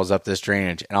 2 miles up this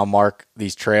drainage, and I'll mark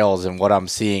these trails and what I'm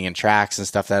seeing and tracks and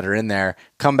stuff that are in there.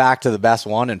 Come back to the best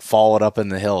one and follow it up in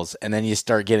the hills, and then you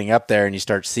start getting up there and you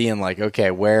start seeing like,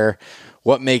 okay,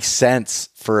 what makes sense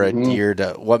for a deer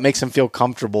what makes them feel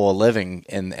comfortable living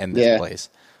in this place.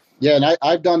 Yeah, and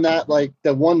I've done that. Like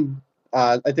the one,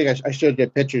 I think I should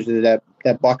get pictures of that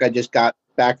buck I just got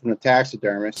back from the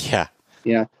taxidermist.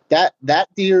 Yeah. That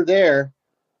deer there,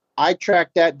 I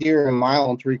tracked that deer 1.75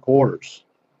 miles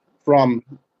from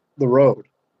the road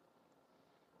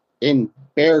in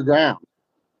bare ground,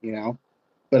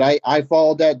 But I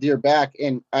followed that deer back,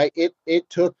 and it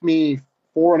took me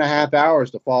 4.5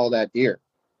 hours to follow that deer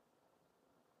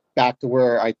back to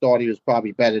where I thought he was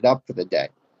probably bedded up for the day,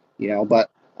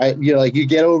 But you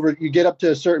get up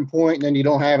to a certain point and then you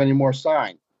don't have any more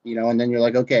sign, and then you're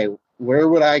like, okay, where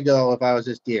would I go if I was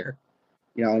this deer?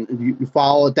 You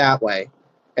follow it that way.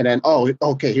 And then, oh,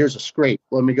 okay, here's a scrape.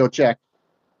 Let me go check.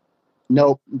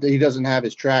 Nope, he doesn't have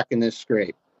his track in this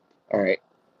scrape. All right.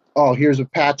 Oh, here's a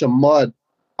patch of mud.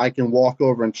 I can walk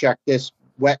over and check this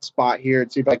wet spot here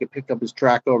and see if I can pick up his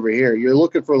track over here. You're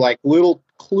looking for like little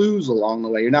clues along the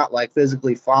way. You're not like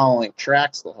physically following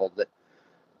tracks the whole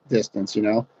distance,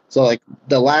 So like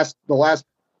the last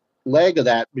leg of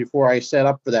that before I set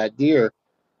up for that deer,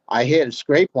 I hit a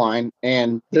scrape line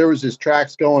and there was his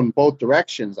tracks going both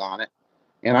directions on it,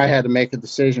 and I had to make a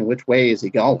decision, which way is he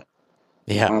going?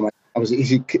 Yeah. Is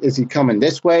he coming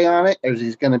this way on it, or is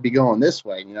he going to be going this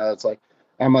way? It's like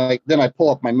then I pull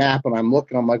up my map and I'm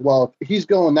looking. I'm like, well, if he's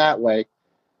going that way,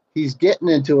 he's getting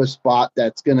into a spot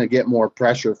that's going to get more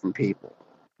pressure from people.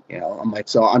 I'm like,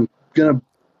 so I'm going to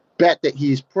bet that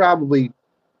he's probably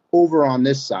over on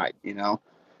this side,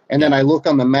 And then I look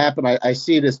on the map and I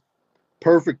see this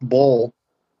perfect bowl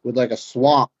with like a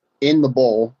swamp in the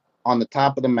bowl on the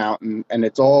top of the mountain, and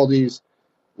it's all these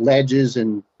ledges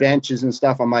and benches and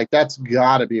stuff. I'm like, that's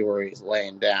got to be where he's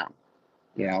laying down,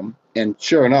 And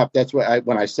sure enough, that's what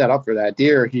when I set up for that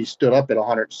deer, he stood up at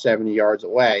 170 yards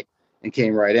away and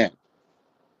came right in.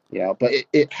 But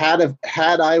it had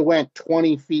I went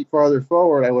 20 feet farther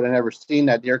forward, I would have never seen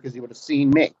that deer because he would have seen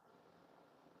me.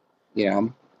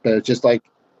 But it's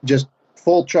just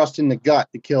full trust in the gut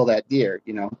to kill that deer.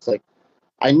 It's like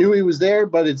I knew he was there,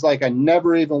 but it's like I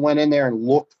never even went in there and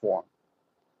looked for him.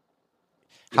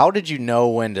 How did you know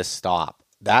when to stop?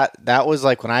 That was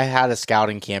like when I had a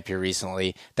scouting camp here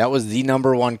recently. That was the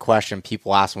number one question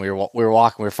people asked when we were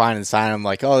walking, we were finding sign. I'm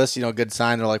like, oh, this good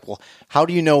sign. They're like, well, how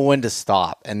do you know when to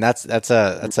stop? And that's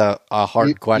a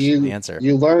hard question to answer.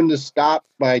 You learn to stop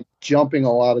by jumping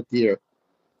a lot of deer.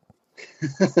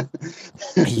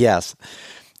 Yes,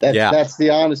 that's the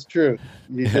honest truth.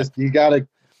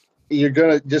 You're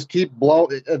gonna just keep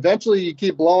blowing. Eventually, you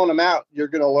keep blowing them out. You're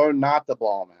gonna learn not to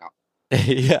blow them out.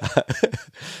 Yeah.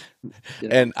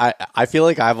 And I feel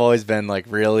like I've always been like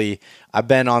I've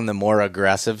been on the more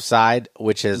aggressive side,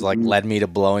 which has like led me to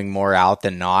blowing more out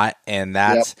than not. And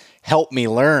that's helped me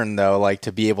learn though, like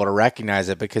to be able to recognize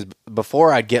it, because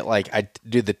before I'd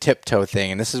do the tiptoe thing.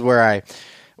 And this is where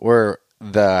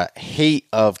the hate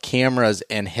of cameras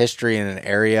and history in an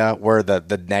area where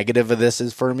the negative of this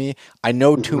is for me. I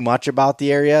know too much about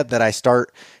the area that I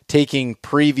start taking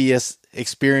previous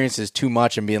experiences too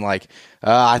much and being like,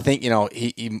 I think,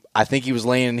 I think he was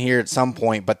laying in here at some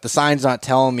point, but the sign's not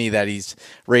telling me that he's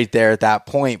right there at that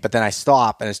point. But then I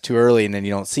stop and it's too early and then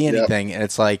you don't see anything. And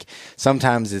it's like,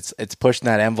 sometimes it's pushing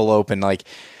that envelope, and like,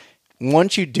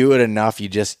 once you do it enough,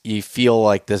 you feel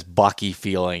like this Bucky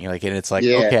feeling, like, and it's like,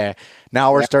 okay,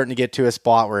 now we're starting to get to a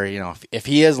spot where, if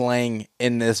he is laying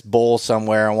in this bowl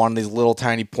somewhere on one of these little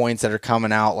tiny points that are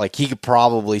coming out, like he could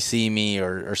probably see me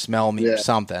or smell me or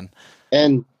something.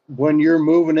 And when you're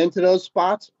moving into those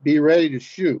spots, be ready to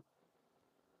shoot,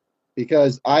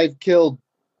 because I've killed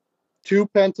 2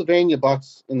 Pennsylvania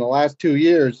bucks in the last 2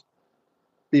 years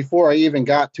before I even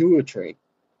got to a tree.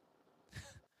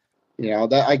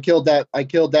 That I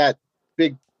killed that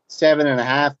big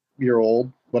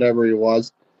 7.5-year-old, whatever he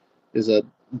was, is a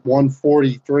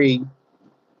 143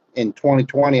 in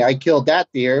 2020. I killed that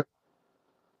deer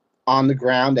on the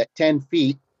ground at 10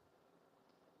 feet.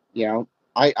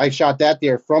 I shot that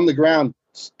deer from the ground,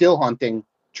 still hunting,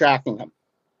 tracking him.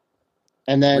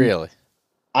 And then really,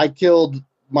 I killed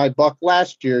my buck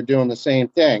last year doing the same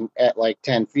thing at like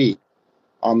 10 feet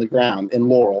on the ground in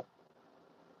Laurel.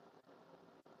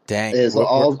 Dang.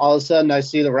 All of a sudden I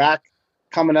see the rack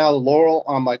coming out of the Laurel.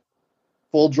 I'm like,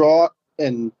 full draw,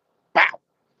 and bow.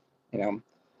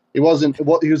 He was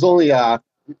only he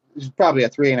was probably a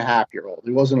 3.5-year-old.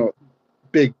 He wasn't a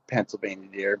big Pennsylvania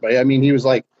deer, but I mean, he was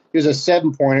a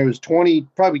 7-pointer. It was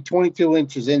probably 22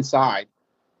 inches inside,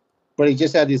 but he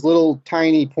just had these little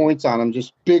tiny points on him,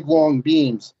 just big long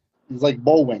beams. He's like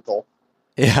Bullwinkle.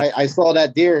 Yeah. I saw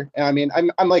that deer, and I mean,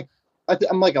 I'm like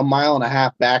a mile and a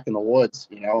half back in the woods,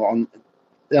 on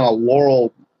a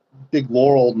big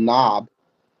laurel knob.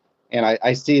 And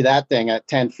I see that thing at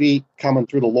 10 feet coming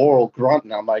through the laurel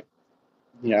grunting. I'm like,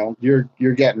 you're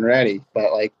getting ready.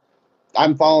 But like,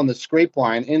 I'm following the scrape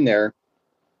line in there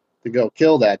to go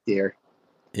kill that deer.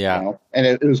 Yeah. And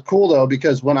it was cool though,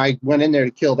 because when I went in there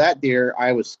to kill that deer,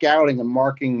 I was scouting and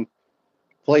marking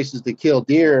places to kill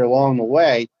deer along the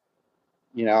way,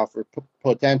 for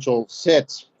potential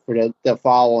sits for the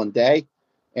following day.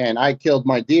 And I killed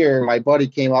my deer. My buddy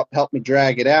came up, helped me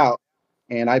drag it out.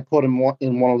 And I put him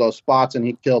in one of those spots, and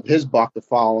he killed his buck the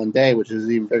following day, which is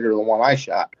even bigger than the one I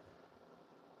shot.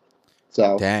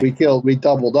 So we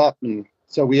doubled up, and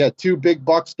so we had 2 big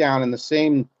bucks down in the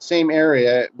same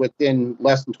area within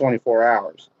less than 24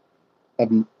 hours,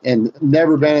 and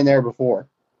never been in there before,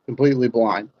 completely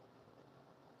blind.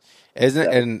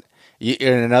 And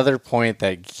another point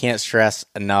that you can't stress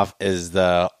enough is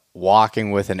the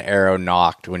walking with an arrow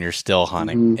knocked when you're still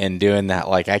hunting and doing that.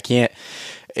 Like I can't.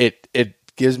 It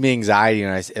gives me anxiety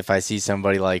if I see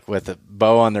somebody like with a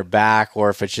bow on their back,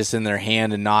 or if it's just in their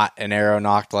hand and not an arrow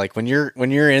knocked. Like when you're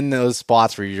in those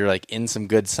spots where you're like in some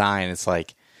good sign, it's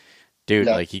like, dude,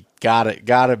 like you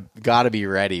gotta be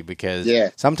ready, because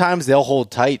sometimes they'll hold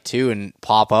tight too and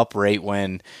pop up right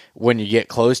when you get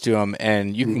close to them,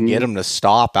 and you can get them to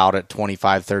stop out at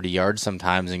 25, 30 yards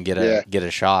sometimes and get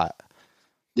a shot.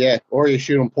 Yeah. Or you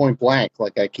shoot them point blank,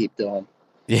 like I keep doing.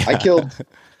 Yeah.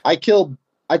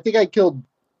 I think I killed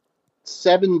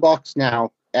 7 bucks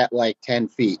now at like 10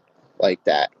 feet, like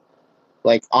that,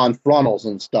 like on frontals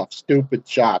and stuff. Stupid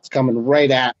shots coming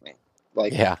right at me.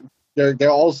 Like, they're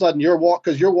all of a sudden you're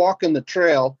walking the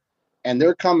trail, and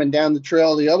they're coming down the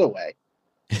trail the other way.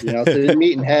 So you're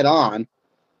meeting head on,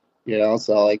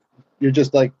 so like you're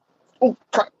just like, oh,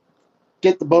 crap,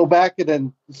 get the bow back, and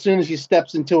then as soon as he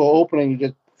steps into an opening, you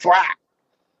just flat.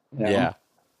 Yeah.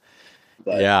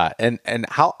 But Yeah. And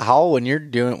how when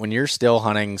you're still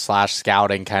hunting /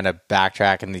 scouting, kind of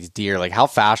backtracking these deer, like how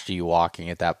fast are you walking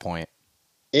at that point?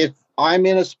 if I'm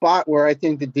in a spot where I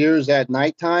think the deer's at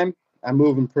nighttime, I'm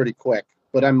moving pretty quick.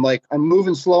 But I'm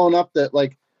moving slow enough that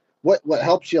like what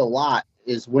helps you a lot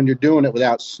is when you're doing it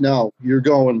without snow, you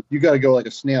got to go like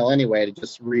a snail anyway to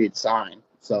just read sign.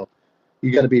 So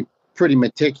you got to be pretty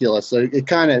meticulous. So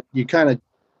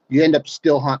you end up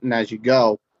still hunting as you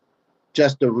go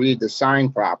just to read the sign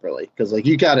properly. Cause like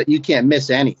you can't miss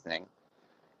anything,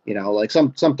 like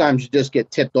sometimes you just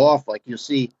get tipped off. Like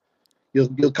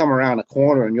you'll come around a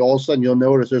corner and all of a sudden you'll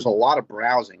notice there's a lot of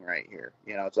browsing right here.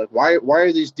 It's like, why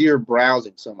are these deer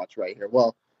browsing so much right here?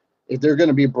 Well, if they're going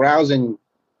to be browsing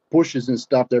bushes and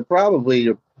stuff, they're probably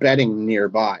bedding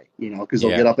nearby, because they'll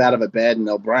get up out of a bed and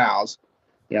they'll browse.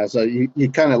 So you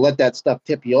kind of let that stuff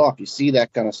tip you off. You see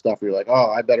that kind of stuff, you're like,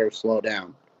 oh, I better slow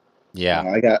down. Yeah.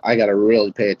 I got to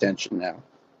really pay attention now.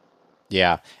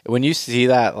 Yeah. When you see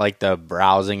that, like the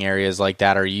browsing areas like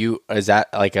that, is that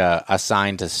like a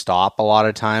sign to stop a lot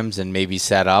of times and maybe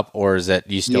set up, or is it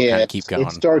you still kind of keep going?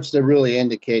 It starts to really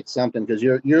indicate something because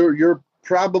you're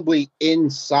probably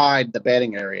inside the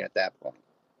bedding area at that point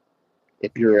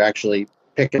if you're actually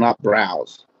picking up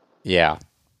browse. Yeah.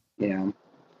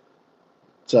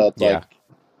 So it's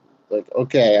like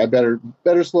okay, I better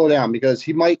slow down because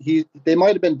they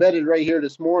might have been bedded right here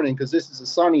this morning because this is a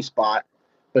sunny spot.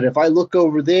 But if I look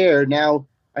over there now,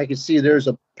 I can see there's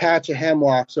a patch of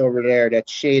hemlocks over there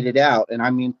that's shaded out, and I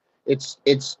mean it's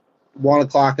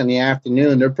 1:00 in the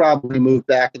afternoon. They're probably moved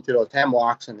back into those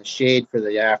hemlocks in the shade for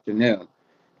the afternoon,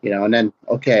 And then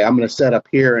okay, I'm going to set up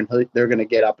here, and they're going to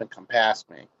get up and come past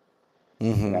me.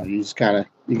 Mm-hmm. You just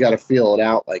you got to feel it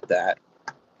out like that.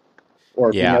 Or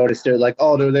if you notice, they're like,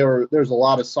 oh, there's a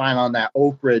lot of sign on that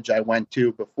oak ridge I went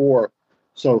to before.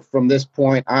 So from this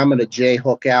point, I'm going to J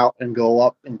hook out and go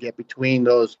up and get between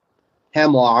those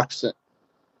hemlocks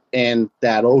and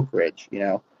that oak ridge.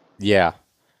 Yeah.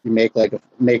 You make like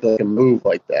a move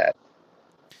like that.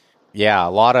 Yeah,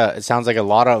 it sounds like a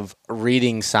lot of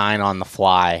reading sign on the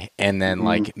fly and then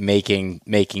like making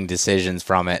decisions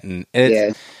from it, and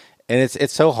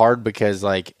it's so hard because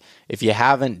like if you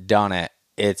haven't done it,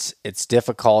 it's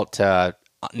difficult to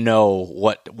know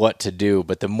what to do.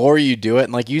 But the more you do it,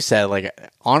 and like you said, like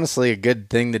honestly, a good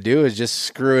thing to do is just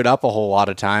screw it up a whole lot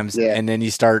of times, and then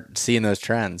you start seeing those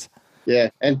trends.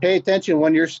 Yeah, and pay attention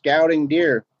when you're scouting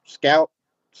deer. Scout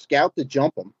to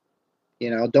jump them.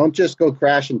 Don't just go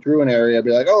crashing through an area. Be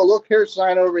like, oh, look, here's a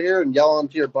sign over here, and yelling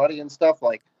to your buddy and stuff.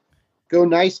 Like, go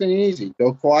nice and easy.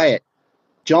 Go quiet.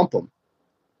 Jump them.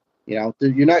 You're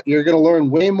going to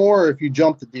learn way more if you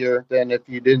jump the deer than if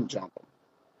you didn't jump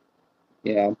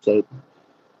them. So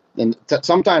and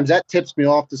sometimes that tips me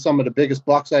off to some of the biggest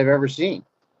bucks I've ever seen.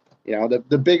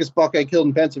 The biggest buck I killed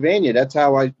in Pennsylvania. That's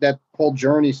how that whole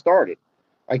journey started.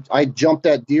 I jumped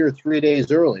that deer 3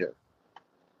 days earlier.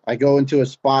 I go into a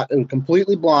spot, a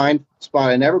completely blind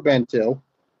spot I never been to,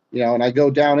 and I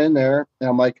go down in there, and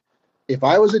I'm like, if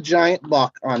I was a giant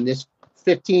buck on this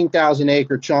 15,000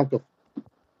 acre chunk of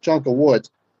woods,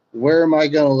 where am I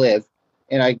going to live?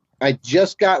 And I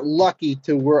just got lucky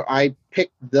to where I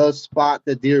picked the spot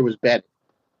the deer was bedded.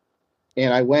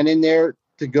 And I went in there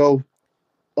to go.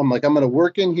 I'm like, I'm going to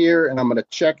work in here, and I'm going to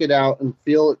check it out and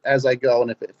feel it as I go. And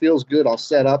if it feels good, I'll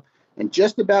set up. And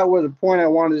just about where the point I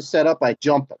wanted to set up, I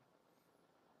jumped it.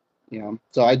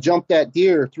 So I jumped that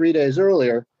deer 3 days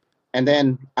earlier, and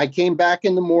then I came back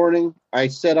in the morning. I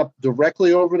set up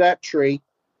directly over that tree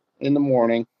in the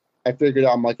morning. I figured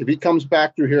out, I'm like, if he comes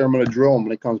back through here, I'm going to drill him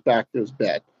when he comes back to his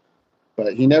bed.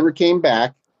 But he never came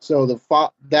back. So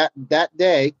that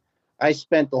day, I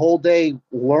spent the whole day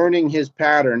learning his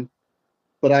pattern,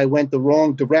 but I went the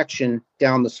wrong direction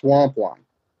down the swamp line.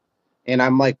 And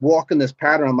I'm like walking this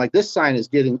pattern. I'm like, this sign is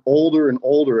getting older and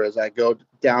older as I go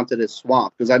down to this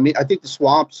swamp. Because I think the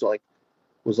swamp's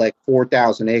was like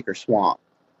 4,000 acre swamp.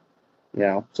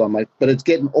 So I'm like, but it's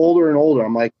getting older and older.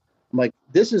 I'm like,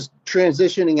 this is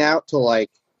transitioning out to like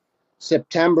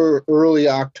September, early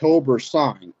October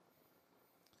sign.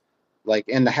 Like,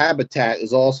 and the habitat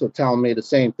is also telling me the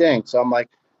same thing. So I'm like,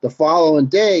 the following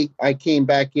day, I came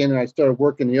back in and I started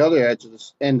working the other edge of the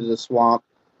end of the swamp.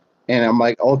 And I'm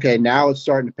like, okay, now it's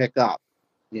starting to pick up,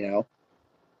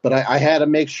 But I had to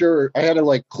make sure, I had to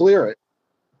like clear it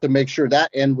to make sure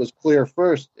that end was clear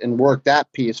first and work that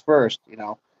piece first,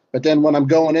 But then when I'm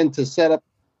going in to set up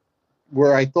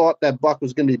where I thought that buck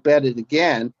was going to be bedded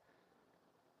again,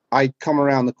 I come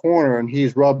around the corner and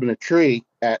he's rubbing a tree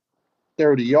at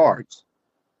 30 yards,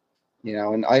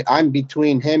 and I'm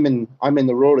between him and I'm in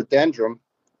the rhododendron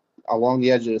along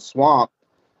the edge of the swamp,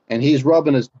 and he's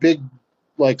rubbing his big,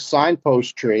 like,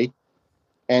 signpost tree,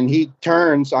 and he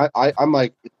turns. I'm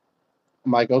like,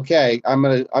 okay, I'm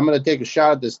gonna take a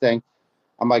shot at this thing.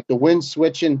 I'm like, the wind's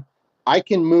switching. I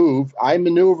can move. I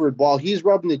maneuvered while he's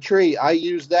rubbing the tree. I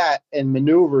used that and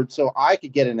maneuvered so I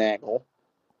could get an angle,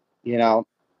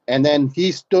 And then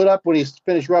he stood up when he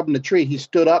finished rubbing the tree. He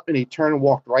stood up and he turned and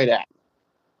walked right at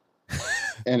me.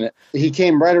 And he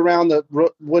came right around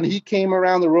when he came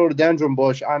around the rhododendron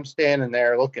bush, I'm standing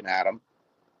there looking at him,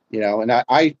 And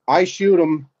I shoot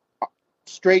him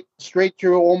straight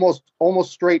through,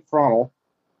 almost straight frontal.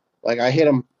 Like, I hit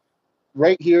him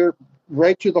right here,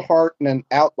 right to the heart, and then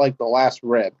out like the last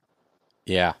rib.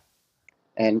 Yeah.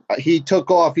 And he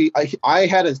took off. I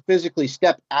had to physically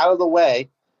step out of the way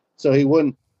so he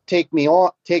wouldn't take me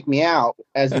out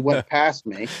as he went past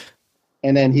me.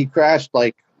 And then he crashed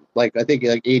like I think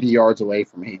like 80 yards away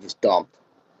from me. He just dumped.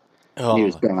 Oh. He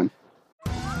was done.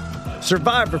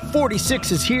 Survivor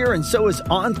 46 is here, and so is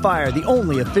On Fire, the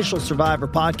only official Survivor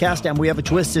podcast, and we have a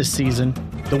twist this season.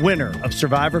 The winner of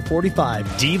Survivor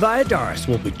 45, Dee Valladares,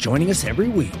 will be joining us every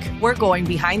week. We're going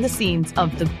behind the scenes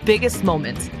of the biggest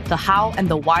moments, the how and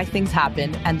the why things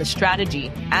happen, and the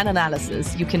strategy and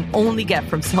analysis you can only get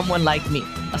from someone like me,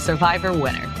 a Survivor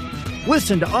winner.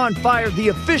 Listen to On Fire, the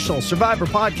official Survivor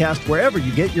podcast, wherever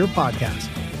you get your podcast.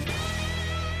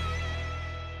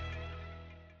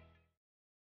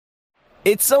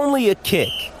 It's only a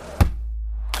kick,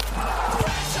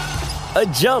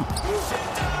 a jump,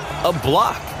 a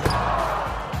block.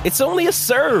 It's only a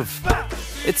serve.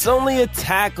 It's only a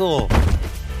tackle,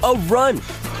 a run.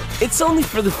 It's only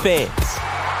for the fans.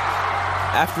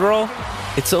 After all,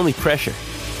 it's only pressure.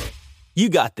 You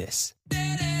got this.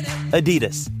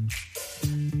 Adidas.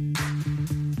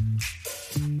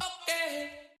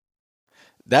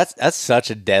 That's such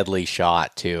a deadly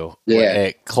shot too. Yeah.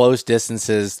 At close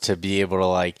distances to be able to,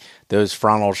 like, those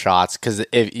frontal shots. Because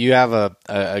if you have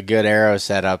a good arrow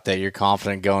set up that you're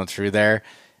confident going through there,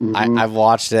 I've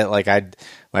watched it. Like,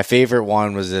 my favorite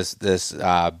one was this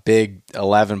big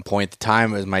 11 point. At the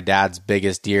time, it was my dad's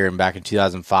biggest deer, and back in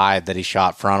 2005 that he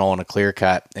shot frontal in a clear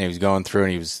cut, and he was going through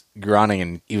and he was grunting,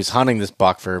 and he was hunting this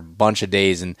buck for a bunch of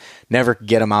days and never could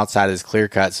get him outside of his clear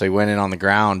cut. So he went in on the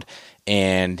ground,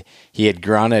 and he had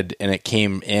grunted, and it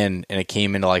came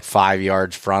into like 5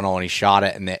 yards frontal, and he shot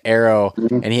it, and the arrow,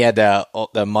 and he had the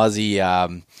muzzy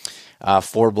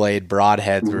 4-blade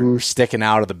broadheads were sticking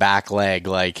out of the back leg,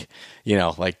 like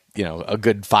a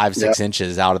good 5-6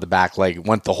 inches out of the back leg,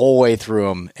 went the whole way through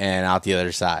him and out the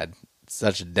other side.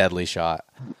 Such a deadly shot.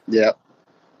 Yeah,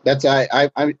 that's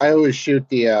I always shoot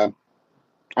the.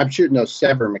 I'm shooting those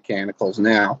Sever mechanicals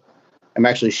now. I'm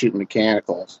actually shooting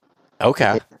mechanicals.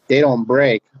 Okay. They don't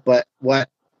break, but what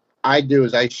I do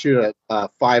is I shoot a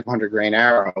 500 grain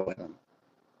arrow with them,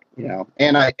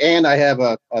 and I have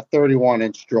a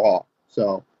 31-inch draw,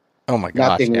 so oh my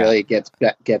gosh, nothing really gets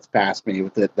past me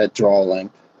with that draw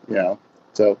length,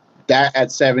 So that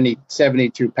at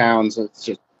 72 pounds,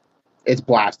 it's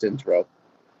blasting through.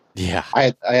 Yeah,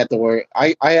 I have to worry.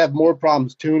 I have more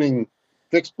problems tuning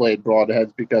fixed blade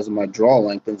broadheads because of my draw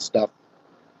length and stuff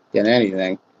than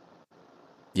anything.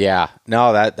 Yeah,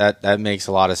 no, that makes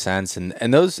a lot of sense,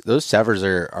 and those Severs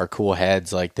are cool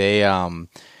heads. Like they I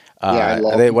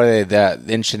love them. what are they, the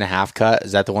 1.5-inch cut?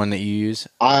 Is that the one that you use?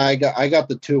 I got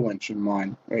the 2-inch in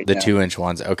mine right The now. 2-inch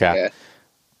ones. Okay.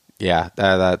 Yeah,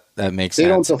 that makes They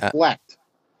sense. don't deflect.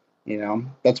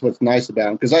 That's what's nice about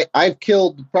them, because I've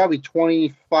killed probably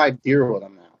 25 deer with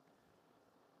them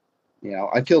now.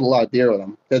 I killed a lot of deer with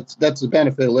them. That's the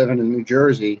benefit of living in New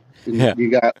Jersey. Yeah.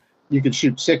 You could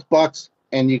shoot 6 bucks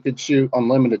and you could shoot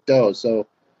unlimited does. So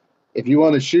if you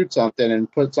want to shoot something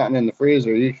and put something in the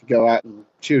freezer, you could go out and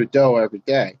shoot a doe every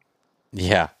day.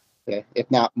 Yeah. Okay? If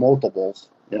not multiples,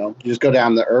 you just go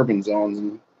down the urban zones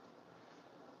and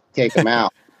take them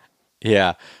out.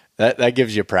 Yeah. That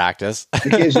gives you practice.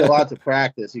 It gives you lots of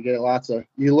practice.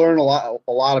 You learn a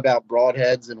lot about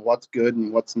broadheads and what's good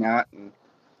and what's not. And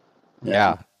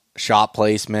yeah. Shot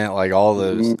placement, like all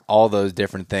those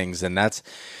different things. And that's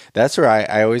where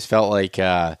I always felt like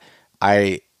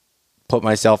I put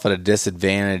myself at a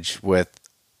disadvantage with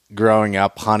growing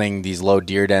up hunting these low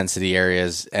deer density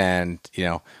areas, and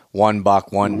one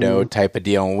buck, one doe type of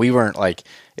deal. And we weren't like,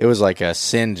 it was like a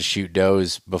sin to shoot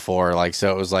does before. Like,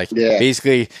 so it was like,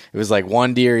 basically it was like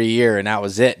one deer a year and that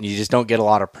was it. And you just don't get a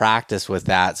lot of practice with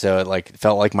that. So it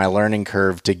felt like my learning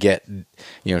curve to get,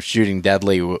 shooting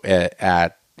deadly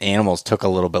at animals took a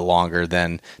little bit longer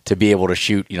than to be able to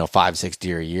shoot, 5-6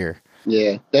 deer a year.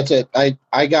 Yeah, that's it. I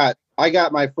got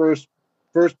my first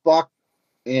buck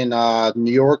in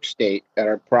New York State at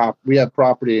our we have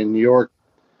property in New York.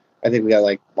 I think we got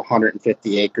like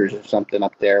 150 acres or something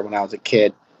up there. When I was a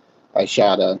kid, I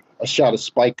shot a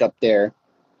spike up there,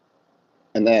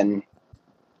 and then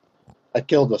I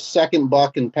killed a second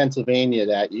buck in Pennsylvania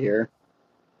that year.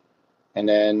 And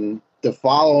then the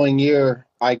following year,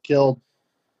 I killed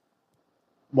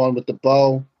one with the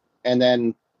bow, and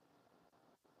then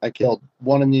I killed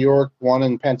one in New York, one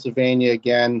in Pennsylvania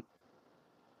again.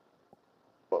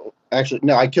 Actually,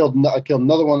 no, I killed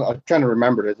another one. I'm trying to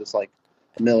remember it. It's like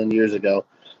a million years ago.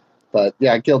 But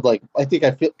yeah, I killed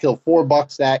killed 4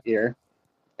 bucks that year.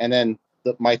 And then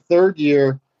my third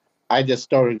year, I just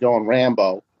started going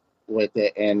Rambo with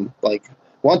it. And like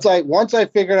once I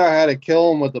figured out how to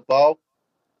kill them with the bow,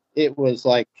 it was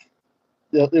like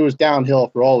it was downhill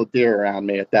for all the deer around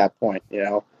me at that point.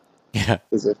 Yeah.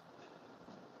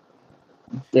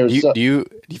 Do you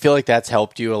feel like that's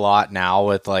helped you a lot now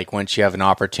with like once you have an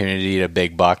opportunity to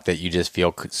big buck that you just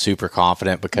feel super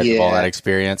confident because of all that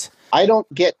experience? I don't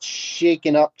get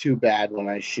shaken up too bad when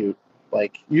I shoot.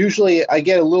 Like usually I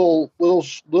get a little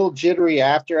jittery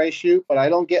after I shoot, but I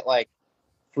don't get like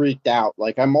freaked out.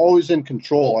 Like I'm always in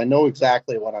control. I know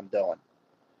exactly what I'm doing.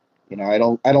 I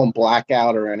don't black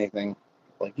out or anything.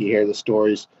 Like you hear the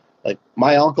stories. Like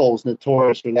my uncle was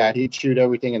notorious for that. He'd shoot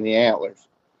everything in the antlers.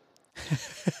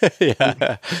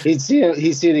 Yeah. He'd see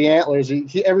the antlers.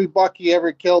 Every buck he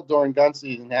ever killed during gun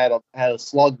season had a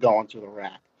slug going through the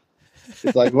rack.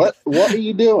 It's like, what are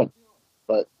you doing?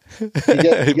 But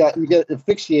you get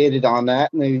asphyxiated on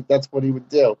that, and that's what he would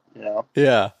do.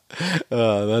 Yeah.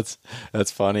 That's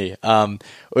funny.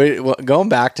 Going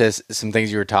back to some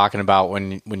things you were talking about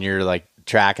when you're like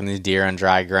tracking these deer on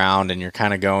dry ground and you're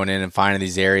kind of going in and finding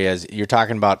these areas, you're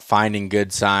talking about finding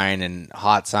good sign and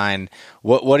hot sign.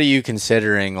 What are you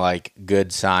considering like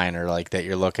good sign or like that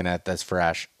you're looking at that's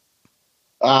fresh?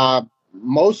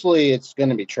 Mostly it's going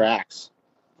to be tracks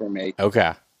for me.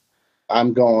 Okay.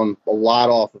 I'm going a lot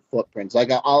off of footprints.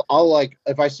 Like I'll like,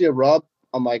 if I see a rub,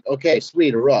 I'm like, okay,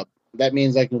 sweet, a rub. That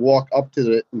means I can walk up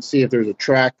to it and see if there's a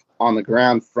track on the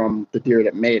ground from the deer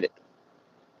that made it.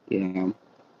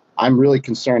 I'm really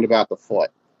concerned about the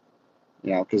foot,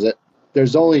 because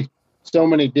there's only so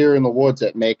many deer in the woods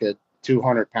that make a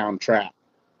 200-pound track.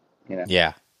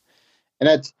 Yeah.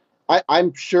 And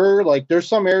I'm sure like there's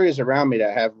some areas around me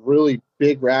that have really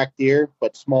big rack deer,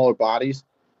 but smaller bodies.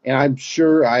 And I'm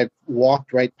sure I've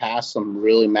walked right past some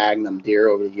really magnum deer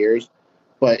over the years.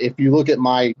 But if you look at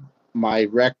my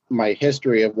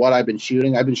history of what I've been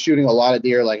shooting a lot of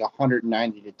deer like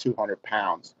 190 to 200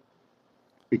 pounds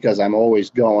because I'm always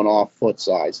going off foot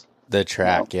size. The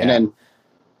track, yeah. And then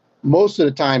most of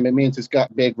the time it means it's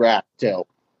got big rack too,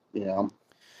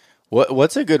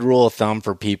 What's a good rule of thumb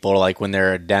for people like when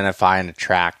they're identifying a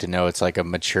track to know it's like a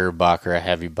mature buck or a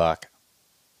heavy buck?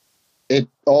 It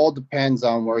all depends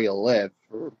on where you live,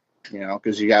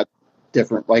 because you got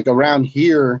different, like around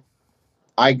here,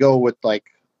 I go with like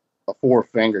a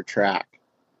 4-finger track,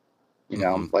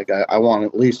 like I want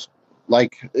at least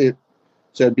like it.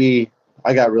 So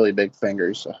I got really big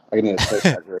fingers. So I need a tape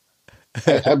measure.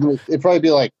 It'd probably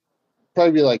be like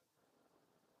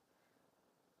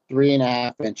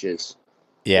 3.5 inches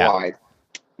wide,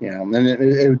 and then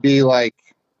it would be like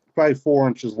probably 4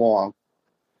 inches long.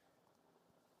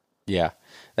 Yeah,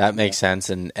 that makes sense.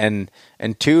 And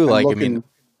two,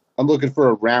 I'm looking for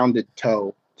a rounded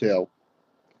toe too.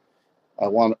 I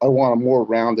want a more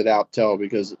rounded out toe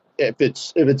because if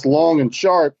it's long and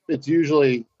sharp, it's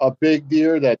usually a big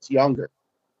deer that's younger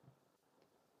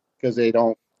because they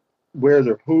don't wear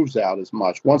their hooves out as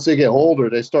much. Once they get older,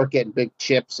 they start getting big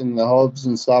chips in the hooves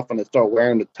and stuff, and they start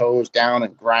wearing the toes down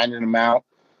and grinding them out.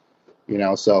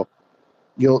 So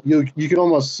you can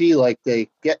almost see like they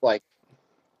get like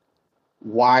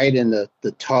wide in the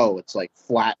toe. It's like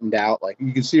flattened out. Like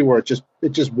you can see where it's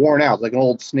just worn out. It's like an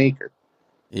old sneaker.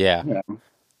 Yeah.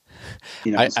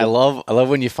 I love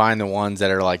when you find the ones that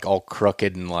are like all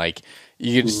crooked and like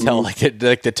you can just tell like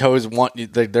the toes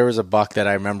there was a buck that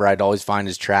I remember I'd always find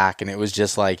his track and it was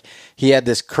just like he had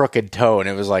this crooked toe and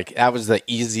it was like that was the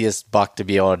easiest buck to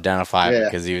be able to identify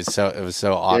because it was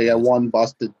so obvious. Yeah, one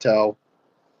busted toe.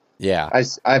 Yeah.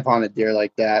 I've hunted deer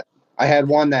like that. I had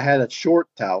one that had a short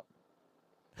toe.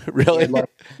 Really?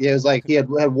 It was like he had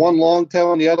one long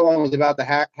toe and the other one was about the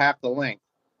half the length.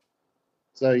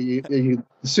 So you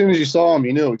as soon as you saw him,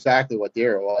 you knew exactly what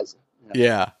deer it was.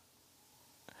 Yeah.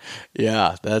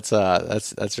 Yeah, that's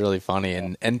really funny,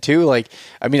 and two, like,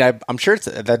 I mean, I'm sure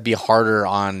that'd be harder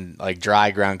on like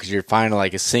dry ground because you're finding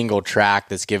like a single track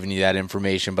that's giving you that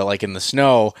information. But like in the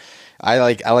snow, I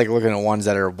like looking at ones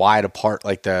that are wide apart,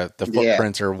 like the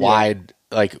footprints are wide,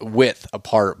 like width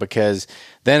apart, because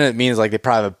then it means like they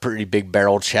probably have a pretty big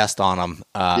barrel chest on them.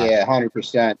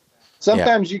 100%.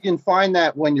 Sometimes you can find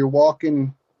that when you're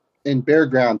walking in bare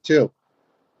ground too.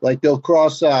 Like they'll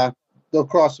cross a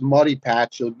muddy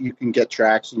patch. You can get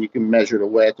tracks and you can measure the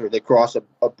width, or they cross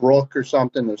a brook or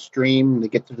something, a stream, and they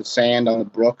get to the sand on the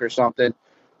brook or something.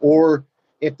 Or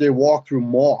if they walk through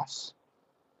moss,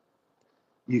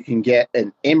 you can get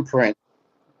an imprint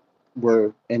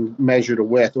and measure the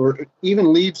width, or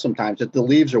even leaves. Sometimes if the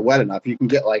leaves are wet enough, you can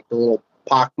get like the little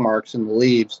pock marks in the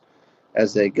leaves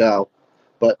as they go.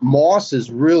 But moss is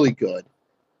really good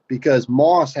because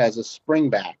moss has a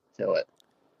spring back to it.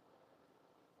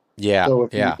 Yeah. So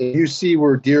if you see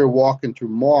where deer are walking through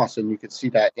moss and you can see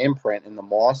that imprint in the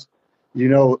moss, you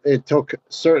know it took a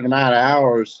certain amount of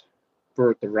hours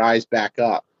for it to rise back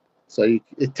up. So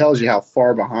it tells you how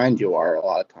far behind you are a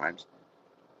lot of times.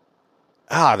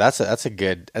 Ah, that's a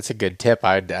good tip.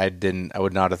 I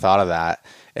would not have thought of that.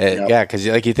 Yeah, because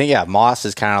like you think, moss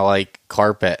is kind of like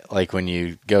carpet. Like when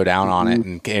you go down on it,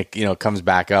 and it comes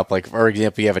back up. Like for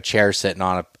example, you have a chair sitting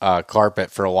on a carpet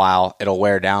for a while, it'll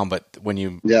wear down. But when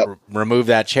you remove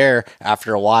that chair,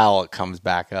 after a while, it comes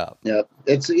back up. Yep,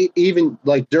 it's even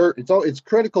like dirt. It's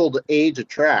critical to age a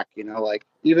track. Like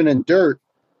even in dirt.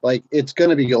 Like it's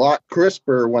going to be a lot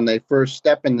crisper when they first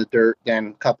step in the dirt. Then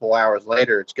a couple hours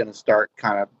later, it's going to start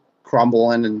kind of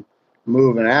crumbling and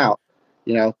moving out,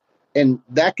 and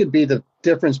that could be the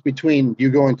difference between you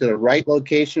going to the right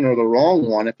location or the wrong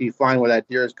one. If you find where that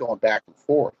deer is going back and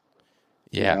forth,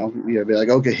 you'll be like,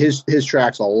 okay, his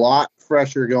track's a lot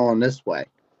fresher going this way,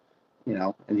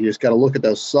 and you just got to look at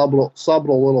those subtle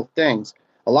little things.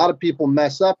 A lot of people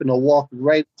mess up and they'll walk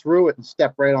right through it and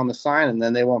step right on the sign, and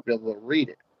then they won't be able to read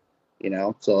it.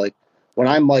 So like when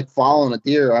I'm like following a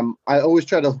deer, I always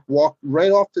try to walk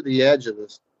right off to the edge of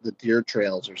the deer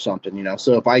trails or something,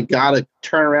 So if I gotta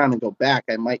turn around and go back,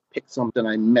 I might pick something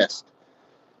I missed.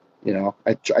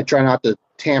 I try not to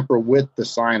tamper with the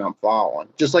sign I'm following.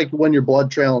 Just like when you're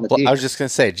blood trailing a deer. I was just gonna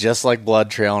say, just like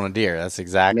blood trailing a deer. That's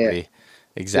exactly right.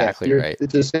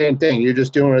 It's the same thing. You're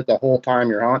just doing it the whole time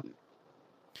you're hunting.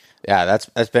 Yeah,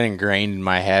 that's been ingrained in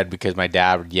my head because my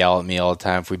dad would yell at me all the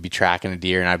time if we'd be tracking a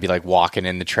deer and I'd be like walking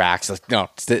in the tracks, like, no,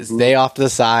 stay off to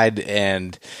the side,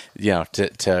 and to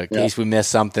in case we miss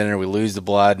something or we lose the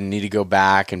blood and need to go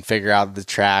back and figure out the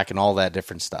track and all that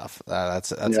different stuff.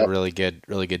 That's a really good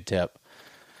tip.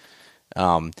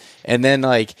 And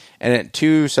then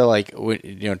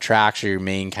tracks are your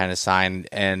main kind of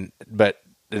sign, but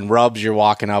in rubs, you're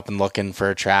walking up and looking for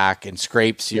a track, and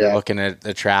scrapes, you're looking at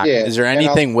the track. Yeah. Is there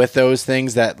anything with those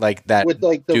things that with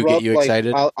like the rub, get you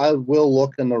excited? I will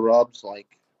look in the rubs like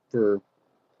for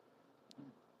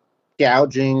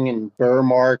gouging and burr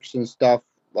marks and stuff.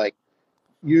 Like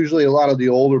usually a lot of the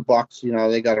older bucks,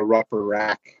 they got a rougher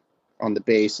rack on the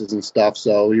bases and stuff.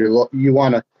 So you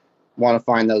want to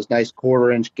find those nice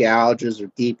 1/4-inch gouges or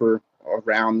deeper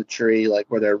around the tree, like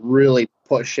where they're really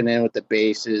pushing in with the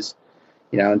bases.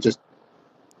 And just,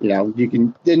 you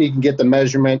can get the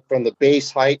measurement from the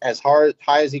base height as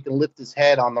high as he can lift his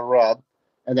head on the rub.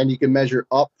 And then you can measure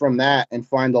up from that and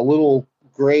find the little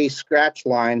gray scratch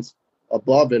lines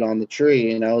above it on the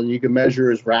tree, and you can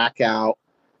measure his rack out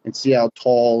and see how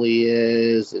tall he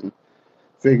is and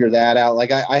figure that out.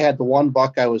 Like I had the one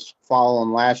buck I was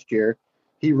following last year.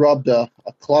 He rubbed a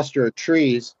cluster of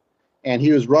trees, and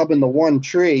he was rubbing the one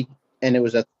tree, and it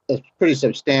was a pretty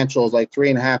substantial, like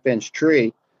 3.5-inch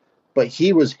tree, but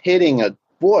he was hitting a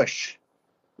bush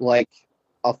like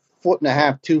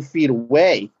 1.5 to 2 feet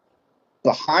away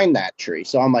behind that tree.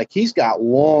 So I'm like, he's got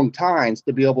long tines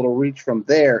to be able to reach from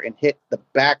there and hit the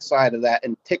backside of that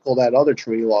and tickle that other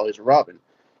tree while he's rubbing.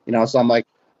 So I'm like,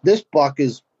 this buck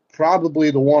is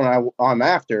probably the one I'm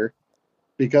after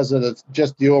because of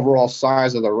just the overall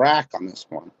size of the rack on this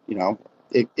one.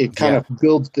 It kind of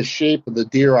builds the shape of the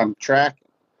deer I'm tracking.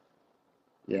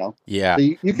 Yeah. So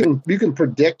you can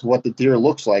predict what the deer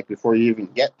looks like before you even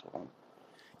get to him.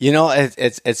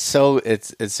 It's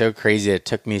so crazy. It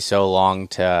took me so long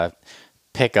to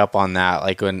pick up on that.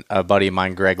 Like when a buddy of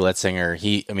mine, Greg Litzinger,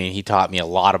 he taught me a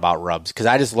lot about rubs, because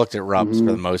I just looked at rubs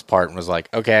for the most part and was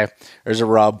like, okay, there's a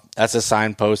rub, that's a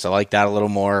signpost, I like that a little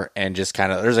more, and just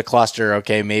kind of, there's a cluster,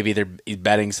 okay, maybe he's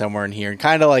bedding somewhere in here, and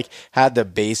kind of like had the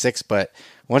basics. But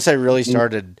once I really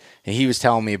started, and he was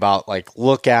telling me about, like,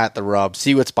 look at the rub,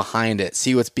 see what's behind it,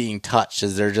 see what's being touched.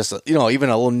 Is there just, you know, even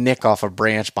a little nick off a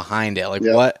branch behind it? Like,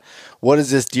 what is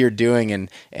this deer doing?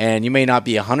 And you may not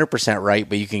be 100% right,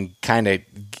 but you can kind of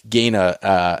gain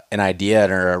an idea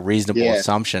or a reasonable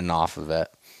assumption off of it.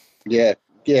 Yeah.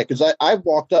 Yeah. Cause I've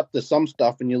walked up to some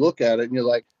stuff and you look at it and you're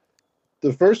like,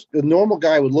 the normal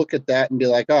guy would look at that and be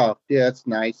like, oh yeah, that's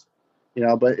nice. You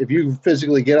know, but if you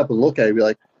physically get up and look at it, you'd be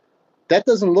like, that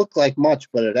doesn't look like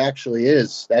much, but it actually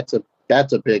is. That's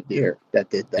a big deer that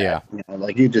did that. Yeah. You know,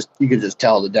 like you could just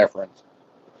tell the difference.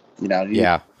 You know.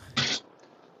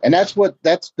 And that's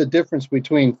the difference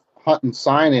between hunting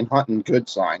sign and hunting good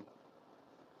sign.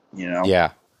 You know.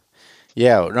 Yeah.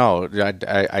 Yeah. No,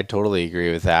 I totally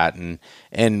agree with that. And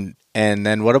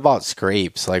then what about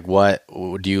scrapes? Like, what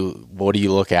do you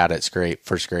look at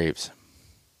for scrapes?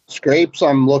 Scrapes,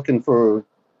 I'm looking for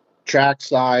track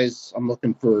size. I'm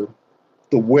looking for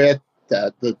the width,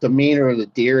 the demeanor of the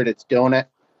deer that's doing it.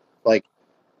 Like,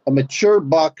 a mature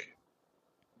buck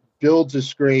builds a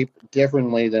scrape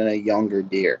differently than a younger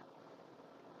deer.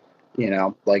 You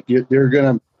know, like they're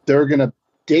gonna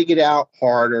dig it out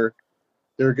harder.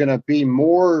 They're gonna be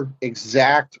more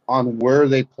exact on where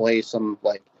they place them.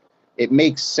 Like, it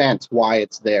makes sense why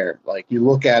it's there. Like, you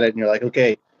look at it and you're like,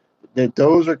 okay,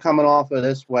 those are coming off of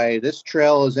this way. This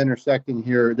trail is intersecting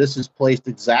here. This is placed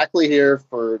exactly here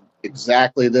for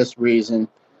exactly this reason.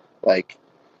 Like,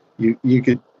 you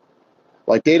could,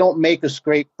 like, they don't make a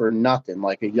scrape for nothing.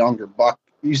 Like a younger buck,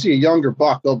 you see a younger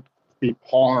buck, they'll be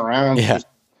pawing around. Yeah.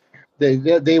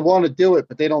 They want to do it,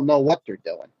 but they don't know what they're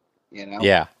doing. You know.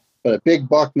 Yeah. But a big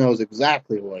buck knows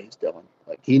exactly what he's doing.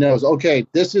 Like, he knows, okay,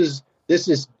 this is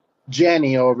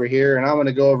Jenny over here, and I'm going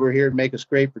to go over here and make a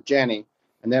scrape for Jenny.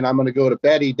 And then I'm going to go to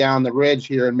Betty down the ridge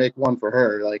here and make one for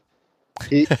her. Like,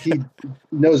 he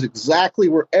knows exactly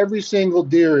where every single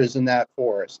deer is in that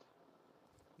forest.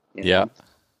 You know? Yeah.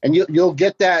 And you'll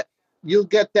get that. You'll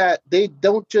get that. They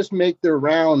don't just make their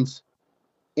rounds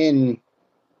in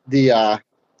the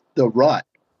rut.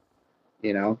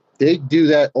 You know, they do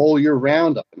that all year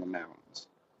round up in the mountains.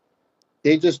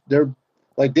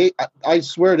 I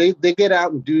swear they get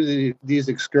out and do these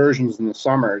excursions in the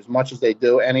summer as much as they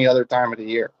do any other time of the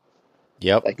year.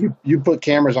 Yep. Like, you put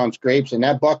cameras on scrapes and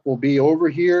that buck will be over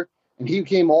here, and he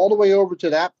came all the way over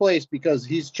to that place because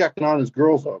he's checking on his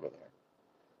girls over there.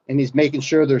 And he's making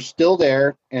sure they're still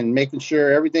there and making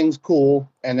sure everything's cool,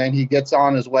 and then he gets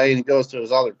on his way and he goes to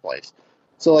his other place.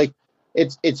 So, like,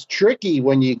 it's tricky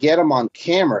when you get him on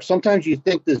camera. Sometimes you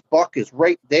think this buck is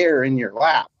right there in your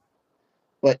lap.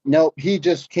 But nope, he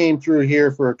just came through here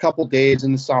for a couple days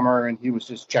in the summer, and he was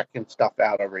just checking stuff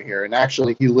out over here. And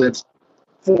actually, he lives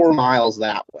 4 miles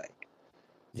that way.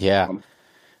 Yeah.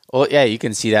 Well, yeah, you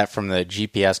can see that from the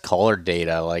GPS color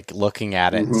data, like looking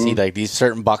at it and see, like, these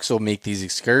certain bucks will make these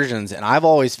excursions. And I've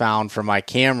always found from my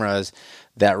cameras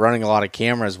that running a lot of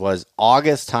cameras was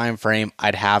August time frame,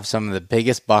 I'd have some of the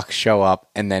biggest bucks show up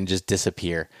and then just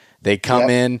disappear. They come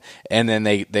in and then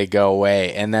they go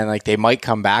away. And then, like, they might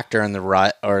come back during the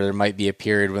rut, or there might be a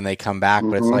period when they come back.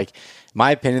 But it's like,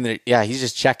 my opinion, that he's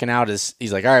just checking out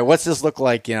he's like, all right, what's this look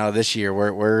like, you know, this year?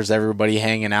 Where's everybody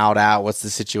hanging out at? What's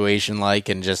the situation like?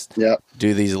 And just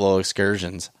do these little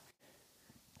excursions.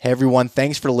 Hey, everyone,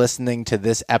 thanks for listening to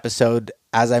this episode.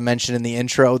 As I mentioned in the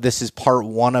intro, this is part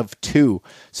 1 of 2.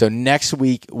 So next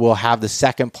week, we'll have the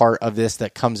second part of this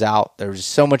that comes out. There's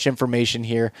so much information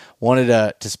here.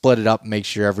 Wanted to split it up and make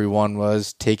sure everyone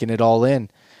was taking it all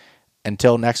in.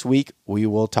 Until next week, we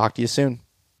will talk to you soon.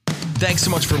 Thanks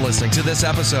so much for listening to this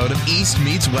episode of East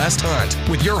Meets West Hunt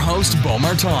with your host, Bo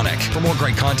Martonic. For more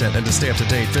great content and to stay up to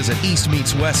date, visit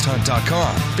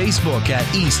eastmeetswesthunt.com, Facebook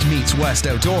at East Meets West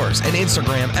Outdoors, and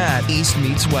Instagram at East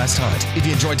Meets West Hunt. If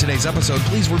you enjoyed today's episode,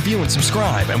 please review and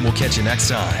subscribe, and we'll catch you next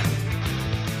time.